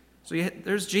sinners?" So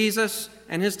there's Jesus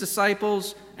and his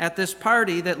disciples at this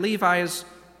party that Levi is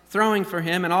throwing for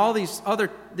him, and all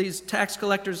these tax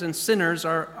collectors and sinners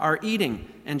are eating,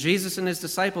 and Jesus and his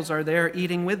disciples are there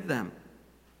eating with them.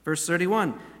 Verse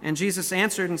 31, and Jesus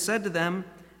answered and said to them,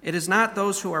 "It is not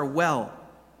those who are well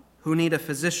who need a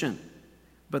physician,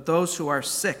 but those who are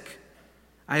sick.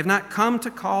 I have not come to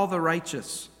call the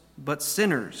righteous, but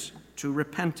sinners to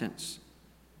repentance."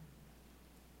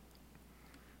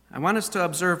 I want us to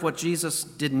observe what Jesus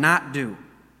did not do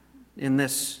in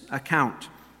this account.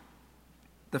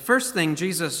 The first thing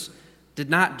Jesus did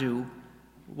not do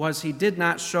was he did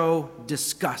not show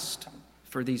disgust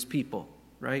for these people,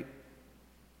 right?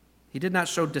 He did not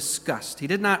show disgust. He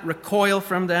did not recoil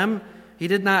from them. He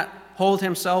did not hold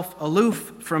himself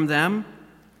aloof from them.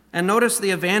 And notice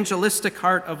the evangelistic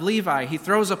heart of Levi. He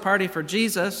throws a party for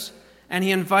Jesus, and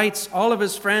he invites all of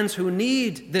his friends who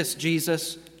need this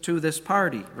Jesus to this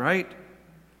party, right?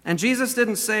 And Jesus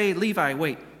didn't say, "Levi,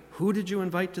 wait, who did you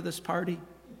invite to this party?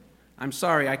 I'm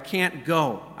sorry, I can't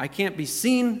go. I can't be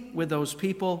seen with those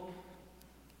people.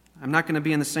 I'm not going to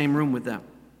be in the same room with them."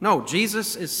 No,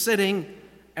 Jesus is sitting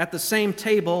at the same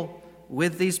table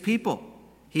with these people.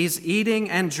 He's eating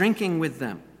and drinking with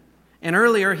them. And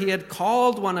earlier, he had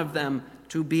called one of them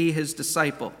to be his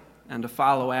disciple and to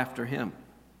follow after him.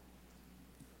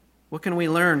 What can we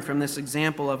learn from this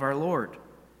example of our Lord?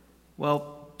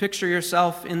 Well, picture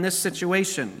yourself in this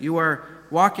situation. You are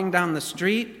walking down the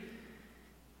street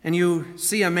and you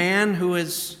see a man who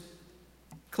is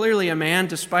clearly a man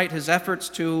despite his efforts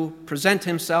to present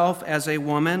himself as a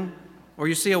woman, or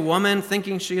you see a woman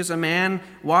thinking she is a man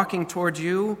walking towards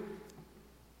you,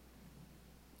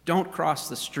 don't cross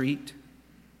the street.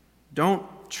 Don't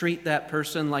treat that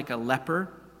person like a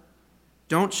leper.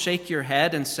 Don't shake your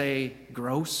head and say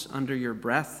gross under your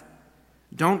breath.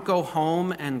 Don't go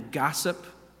home and gossip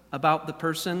about the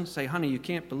person. Say, honey, you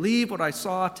can't believe what I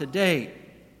saw today.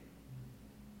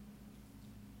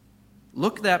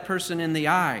 Look that person in the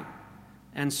eye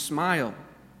and smile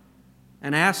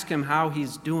and ask him how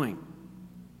he's doing.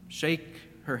 Shake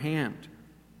her hand.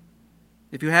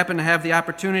 If you happen to have the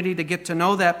opportunity to get to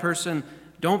know that person,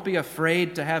 don't be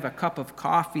afraid to have a cup of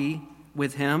coffee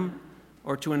with him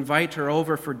or to invite her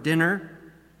over for dinner.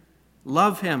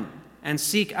 Love him and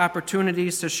seek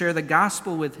opportunities to share the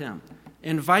gospel with him.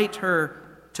 Invite her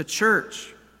to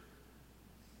church.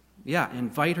 Yeah,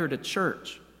 invite her to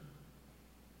church.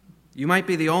 You might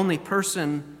be the only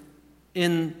person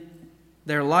in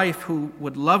their life who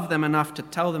would love them enough to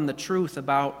tell them the truth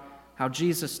about how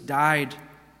Jesus died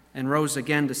and rose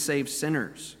again to save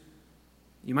sinners.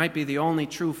 You might be the only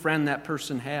true friend that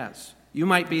person has. You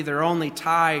might be their only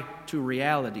tie to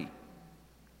reality.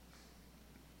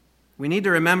 We need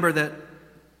to remember that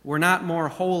we're not more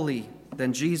holy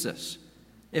than Jesus.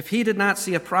 If he did not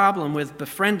see a problem with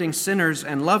befriending sinners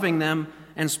and loving them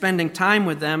and spending time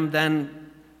with them,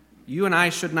 then you and I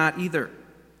should not either.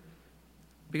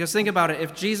 Because think about it,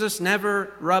 if Jesus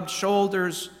never rubbed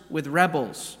shoulders with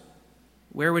rebels,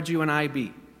 where would you and I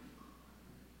be?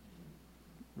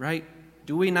 Right?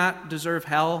 Do we not deserve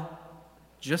hell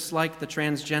just like the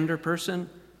transgender person?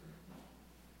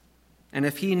 And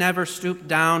if he never stooped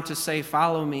down to say,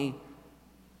 follow me,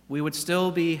 we would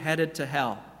still be headed to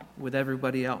hell with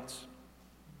everybody else.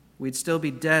 We'd still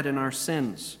be dead in our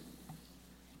sins.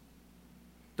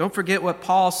 Don't forget what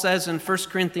Paul says in 1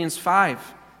 Corinthians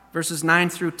 5, verses 9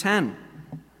 through 10.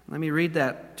 Let me read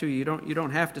that to you. You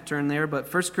don't have to turn there,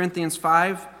 but 1 Corinthians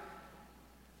 5,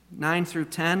 9 through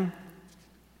 10.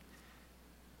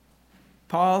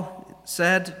 Paul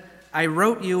said, I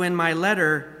wrote you in my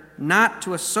letter not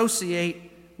to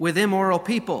associate with immoral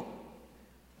people.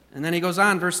 And then he goes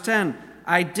on, verse 10,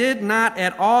 I did not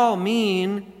at all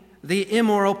mean the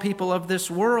immoral people of this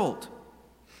world,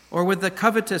 or with the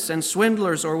covetous and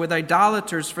swindlers, or with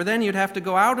idolaters, for then you'd have to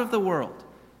go out of the world.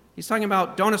 He's talking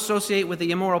about don't associate with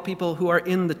the immoral people who are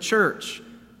in the church,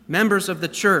 members of the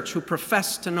church who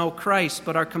profess to know Christ,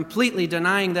 but are completely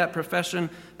denying that profession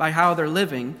by how they're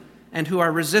living, and who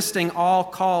are resisting all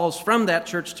calls from that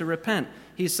church to repent.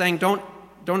 He's saying don't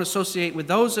associate with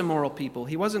those immoral people.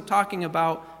 He wasn't talking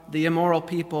about the immoral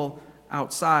people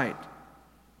outside.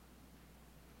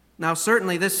 Now,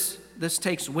 certainly this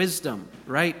takes wisdom,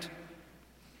 right?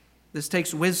 This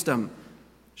takes wisdom,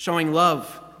 showing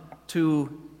love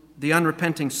to the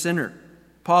unrepenting sinner.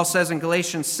 Paul says in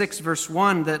Galatians 6, verse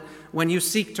 1, that when you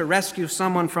seek to rescue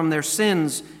someone from their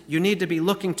sins, you need to be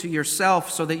looking to yourself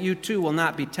so that you too will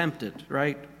not be tempted,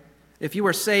 right? If you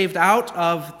were saved out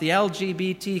of the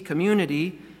LGBT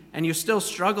community and you still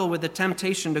struggle with the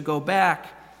temptation to go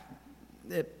back,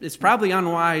 it's probably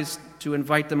unwise to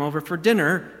invite them over for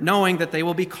dinner, knowing that they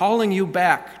will be calling you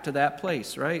back to that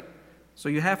place, right? So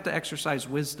you have to exercise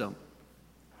wisdom.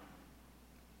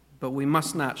 But we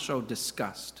must not show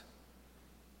disgust.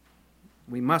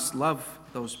 We must love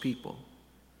those people.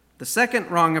 The second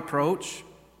wrong approach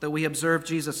that we observe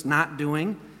Jesus not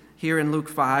doing here in Luke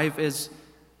 5 is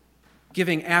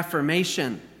giving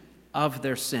affirmation of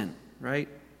their sin, right?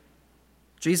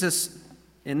 Jesus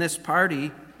in this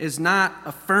party is not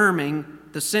affirming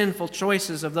the sinful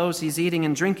choices of those he's eating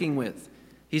and drinking with.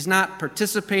 He's not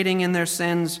participating in their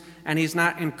sins, and he's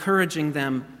not encouraging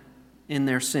them in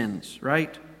their sins,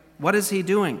 right? What is he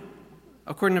doing?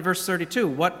 According to verse 32,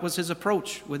 what was his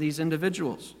approach with these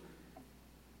individuals?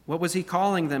 What was he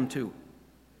calling them to?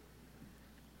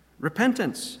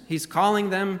 Repentance. He's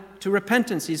calling them to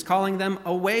repentance. He's calling them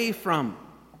away from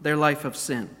their life of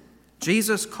sin.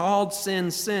 Jesus called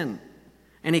sin, sin,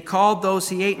 and he called those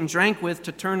he ate and drank with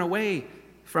to turn away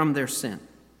from their sin.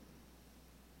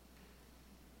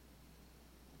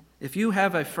 If you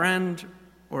have a friend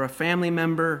or a family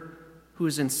member who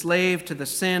is enslaved to the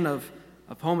sin of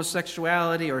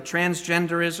homosexuality or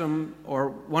transgenderism or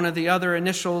one of the other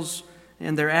initials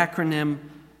in their acronym,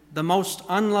 the most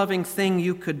unloving thing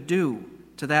you could do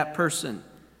to that person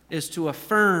is to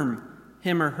affirm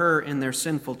him or her in their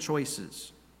sinful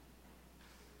choices.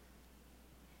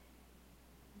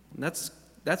 That's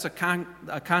a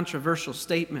controversial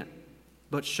statement,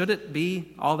 but should it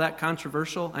be all that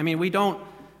controversial? I mean, we don't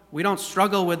we don't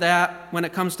struggle with that when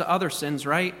it comes to other sins,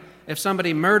 right? If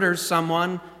somebody murders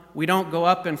someone, we don't go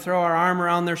up and throw our arm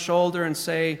around their shoulder and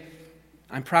say,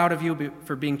 I'm proud of you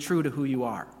for being true to who you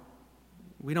are.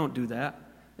 We don't do that.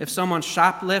 If someone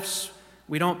shoplifts,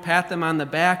 we don't pat them on the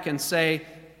back and say,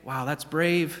 wow, that's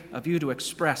brave of you to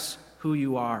express who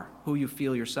you are, who you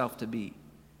feel yourself to be.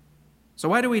 So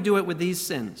why do we do it with these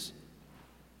sins?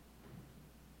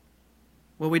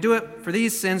 Well, we do it for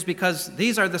these sins because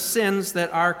these are the sins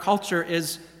that our culture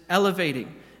is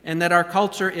elevating, and that our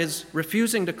culture is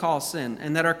refusing to call sin,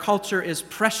 and that our culture is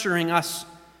pressuring us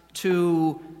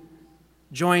to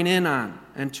join in on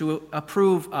and to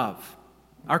approve of.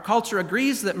 Our culture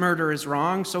agrees that murder is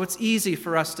wrong, so it's easy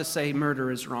for us to say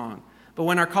murder is wrong. But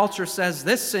when our culture says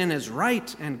this sin is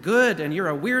right and good, and you're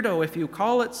a weirdo if you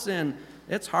call it sin,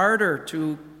 it's harder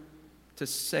to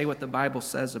say what the Bible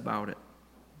says about it.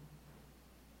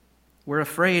 We're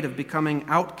afraid of becoming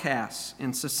outcasts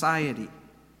in society.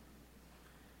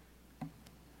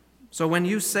 So when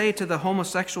you say to the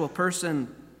homosexual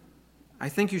person, I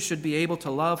think you should be able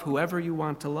to love whoever you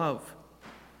want to love,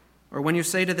 or when you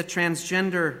say to the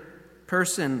transgender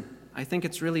person, I think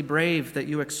it's really brave that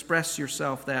you express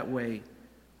yourself that way,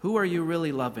 who are you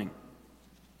really loving?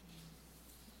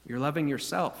 You're loving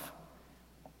yourself.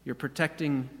 You're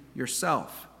protecting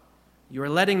yourself. You're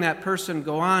letting that person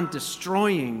go on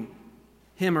destroying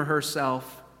him or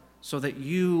herself so that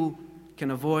you can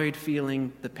avoid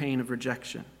feeling the pain of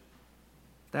rejection.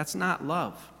 That's not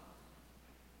love.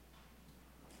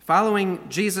 Following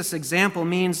Jesus' example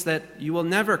means that you will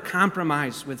never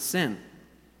compromise with sin.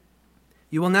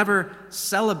 You will never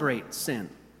celebrate sin.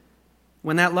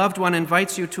 When that loved one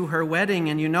invites you to her wedding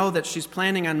and you know that she's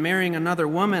planning on marrying another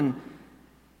woman,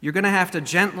 you're going to have to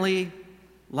gently,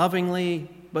 lovingly,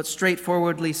 but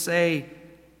straightforwardly say,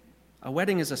 a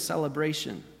wedding is a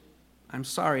celebration. I'm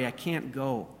sorry, I can't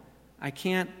go. I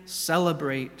can't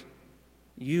celebrate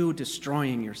you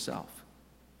destroying yourself.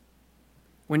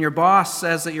 When your boss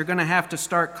says that you're going to have to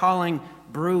start calling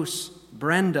Bruce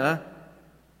Brenda,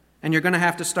 and you're going to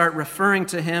have to start referring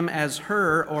to him as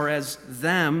her or as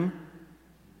them,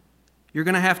 you're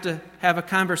going to have a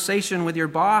conversation with your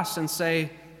boss and say,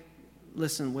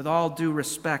 listen, with all due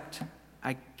respect,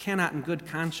 I cannot in good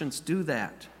conscience do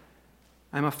that.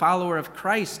 I'm a follower of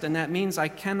Christ, and that means I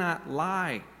cannot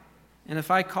lie. And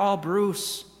if I call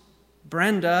Bruce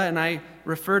Brenda and I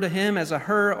refer to him as a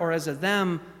her or as a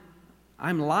them,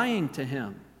 I'm lying to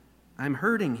him. I'm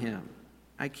hurting him.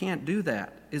 I can't do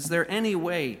that. Is there any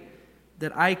way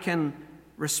that I can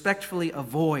respectfully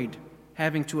avoid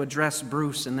having to address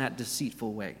Bruce in that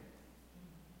deceitful way?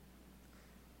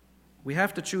 We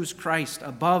have to choose Christ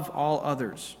above all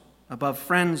others, above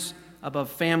friends, above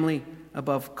family,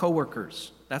 above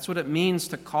coworkers. That's what it means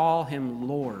to call him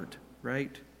Lord,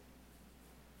 right?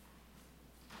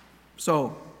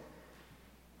 So,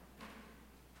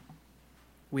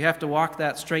 we have to walk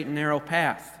that straight and narrow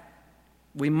path.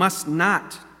 We must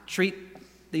not treat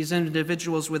these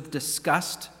individuals with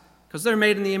disgust, because they're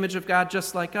made in the image of God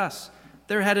just like us.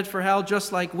 They're headed for hell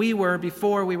just like we were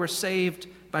before we were saved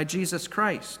by Jesus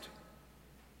Christ.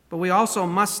 But we also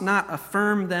must not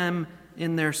affirm them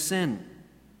in their sin.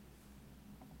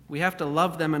 We have to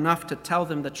love them enough to tell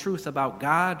them the truth about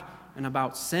God and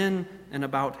about sin and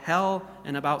about hell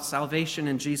and about salvation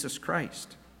in Jesus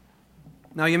Christ.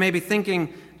 Now you may be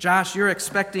thinking, Josh, you're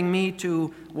expecting me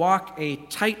to walk a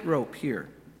tightrope here.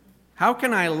 How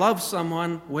can I love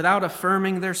someone without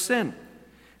affirming their sin?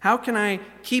 How can I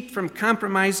keep from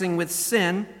compromising with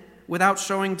sin without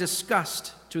showing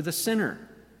disgust to the sinner?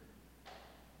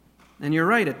 And you're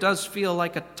right, it does feel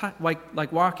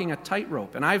like walking a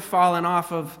tightrope. And I've fallen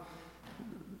off of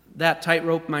that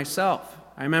tightrope myself.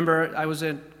 I remember I was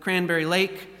at Cranberry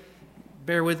Lake.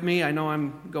 Bear with me, I know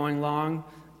I'm going long,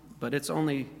 but it's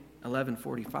only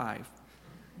 11:45.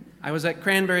 I was at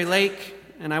Cranberry Lake,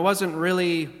 and I wasn't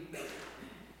really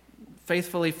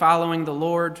faithfully following the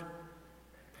Lord.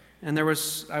 And I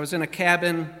was in a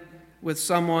cabin with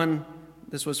someone.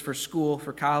 This was for school,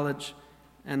 for college.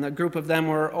 And the group of them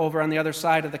were over on the other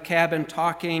side of the cabin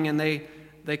talking, and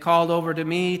they called over to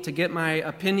me to get my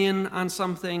opinion on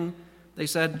something. They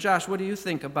said, Josh, what do you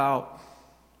think about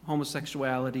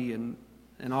homosexuality and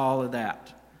all of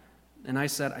that? And I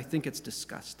said, I think it's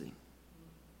disgusting.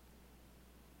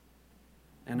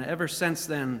 And ever since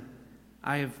then,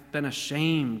 I have been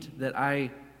ashamed that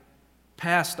I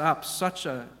passed up such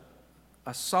a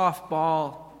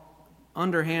softball,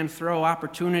 underhand throw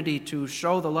opportunity to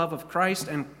show the love of Christ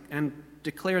and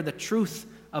declare the truth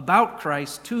about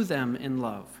Christ to them in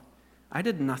love. I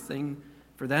did nothing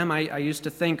for them. I used to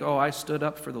think, I stood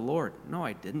up for the Lord. No,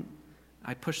 I didn't.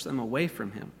 I pushed them away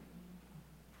from him.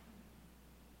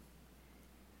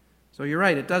 So you're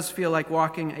right, it does feel like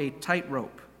walking a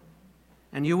tightrope.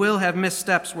 And you will have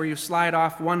missteps where you slide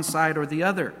off one side or the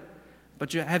other.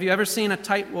 But have you ever seen a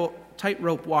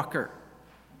tightrope walker?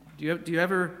 Do you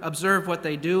ever observe what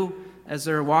they do as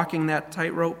they're walking that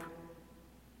tightrope?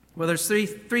 Well, there's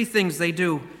three things they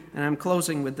do, and I'm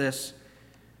closing with this.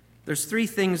 There's three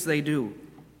things they do.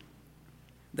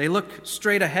 They look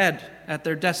straight ahead at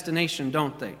their destination,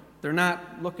 don't they? They're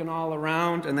not looking all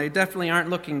around, and they definitely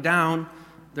aren't looking down.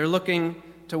 They're looking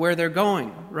to where they're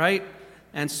going, right?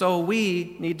 And so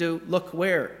we need to look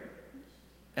where?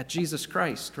 At Jesus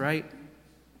Christ, right?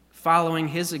 Following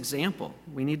his example.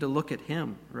 We need to look at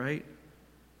him, right?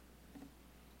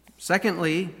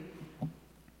 Secondly,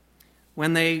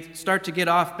 when they start to get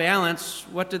off balance,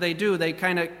 what do? They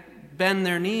kind of bend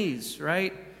their knees,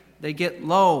 right? They get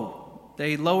low.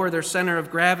 They lower their center of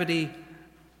gravity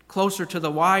closer to the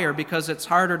wire because it's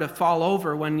harder to fall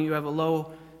over when you have a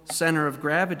low center of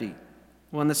gravity.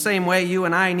 Well, in the same way, you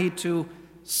and I need to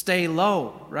stay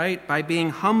low, right? By being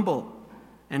humble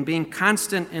and being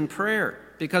constant in prayer.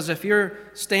 Because if you're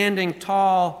standing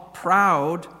tall,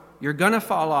 proud, you're going to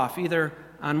fall off either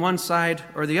on one side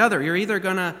or the other. You're either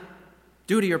going to,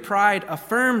 due to your pride,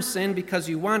 affirm sin because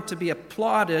you want to be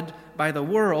applauded by the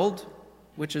world,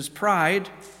 which is pride,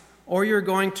 or you're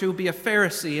going to be a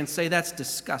Pharisee and say, that's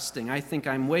disgusting. I think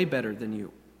I'm way better than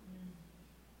you.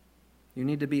 You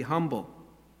need to be humble.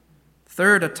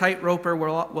 Third, a tightroper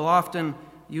will often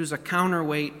use a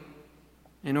counterweight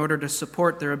in order to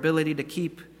support their ability to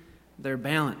keep their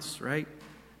balance, right?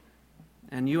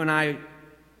 And you and I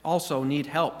also need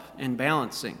help in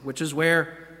balancing, which is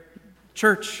where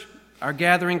church, our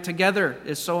gathering together,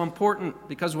 is so important.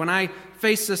 Because when I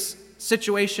face this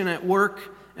situation at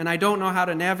work and I don't know how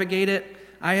to navigate it,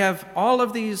 I have all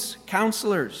of these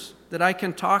counselors that I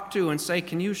can talk to and say,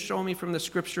 can you show me from the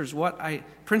scriptures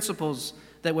principles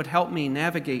that would help me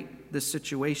navigate this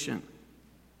situation?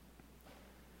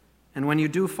 And when you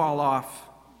do fall off,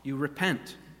 you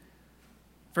repent.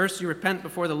 First, you repent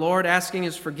before the Lord, asking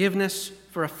his forgiveness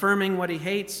for affirming what he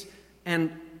hates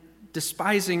and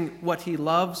despising what he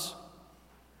loves.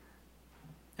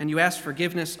 And you ask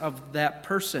forgiveness of that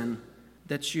person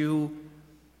that you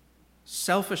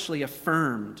selfishly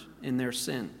affirmed in their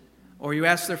sin. Or you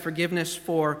ask their forgiveness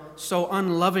for so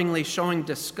unlovingly showing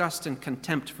disgust and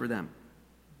contempt for them.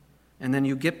 And then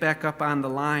you get back up on the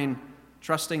line,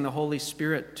 trusting the Holy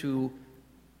Spirit to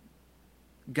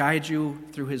guide you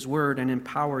through his word and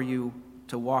empower you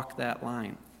to walk that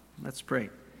line. Let's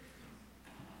pray.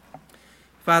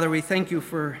 Father, we thank you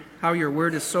for how your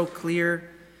word is so clear.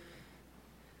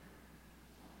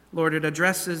 Lord, it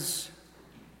addresses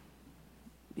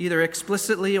either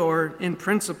explicitly or in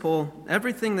principle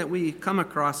everything that we come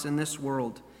across in this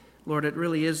world. Lord, it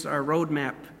really is our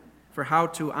roadmap for how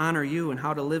to honor you and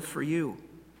how to live for you.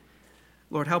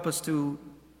 Lord, help us to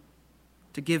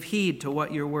give heed to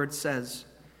what your word says.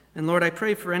 And Lord, I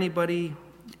pray for anybody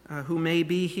who may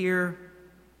be here,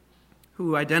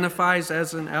 who identifies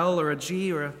as an L or a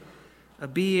G or a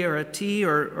B or a T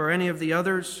or any of the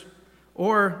others,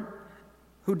 or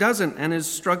who doesn't and is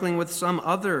struggling with some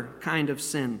other kind of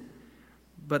sin,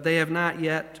 but they have not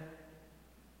yet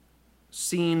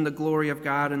seen the glory of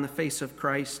God in the face of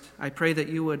Christ. I pray that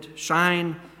you would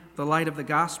shine the light of the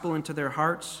gospel into their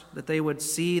hearts, that they would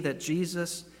see that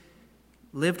Jesus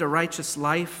lived a righteous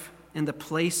life in the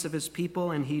place of his people,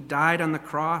 and he died on the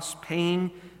cross, paying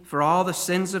for all the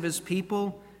sins of his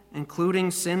people,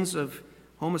 including sins of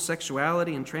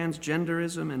homosexuality and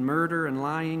transgenderism and murder and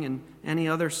lying and any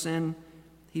other sin.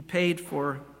 He paid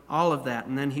for all of that,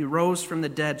 and then he rose from the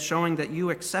dead, showing that you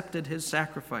accepted his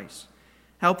sacrifice.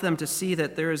 Help them to see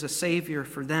that there is a Savior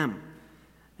for them,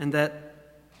 and that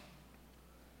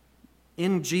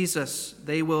in Jesus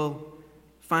they will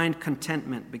find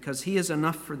contentment because he is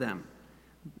enough for them.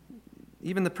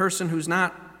 Even the person who's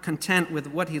not content with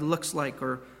what he looks like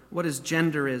or what his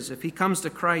gender is, if he comes to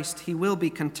Christ, he will be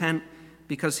content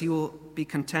because he will be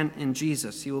content in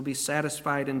Jesus. He will be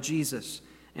satisfied in Jesus,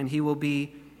 and he will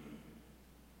be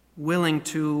willing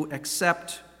to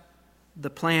accept the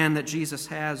plan that Jesus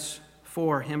has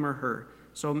for him or her.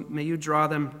 So may you draw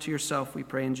them to yourself, we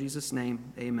pray in Jesus'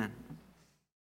 name. Amen.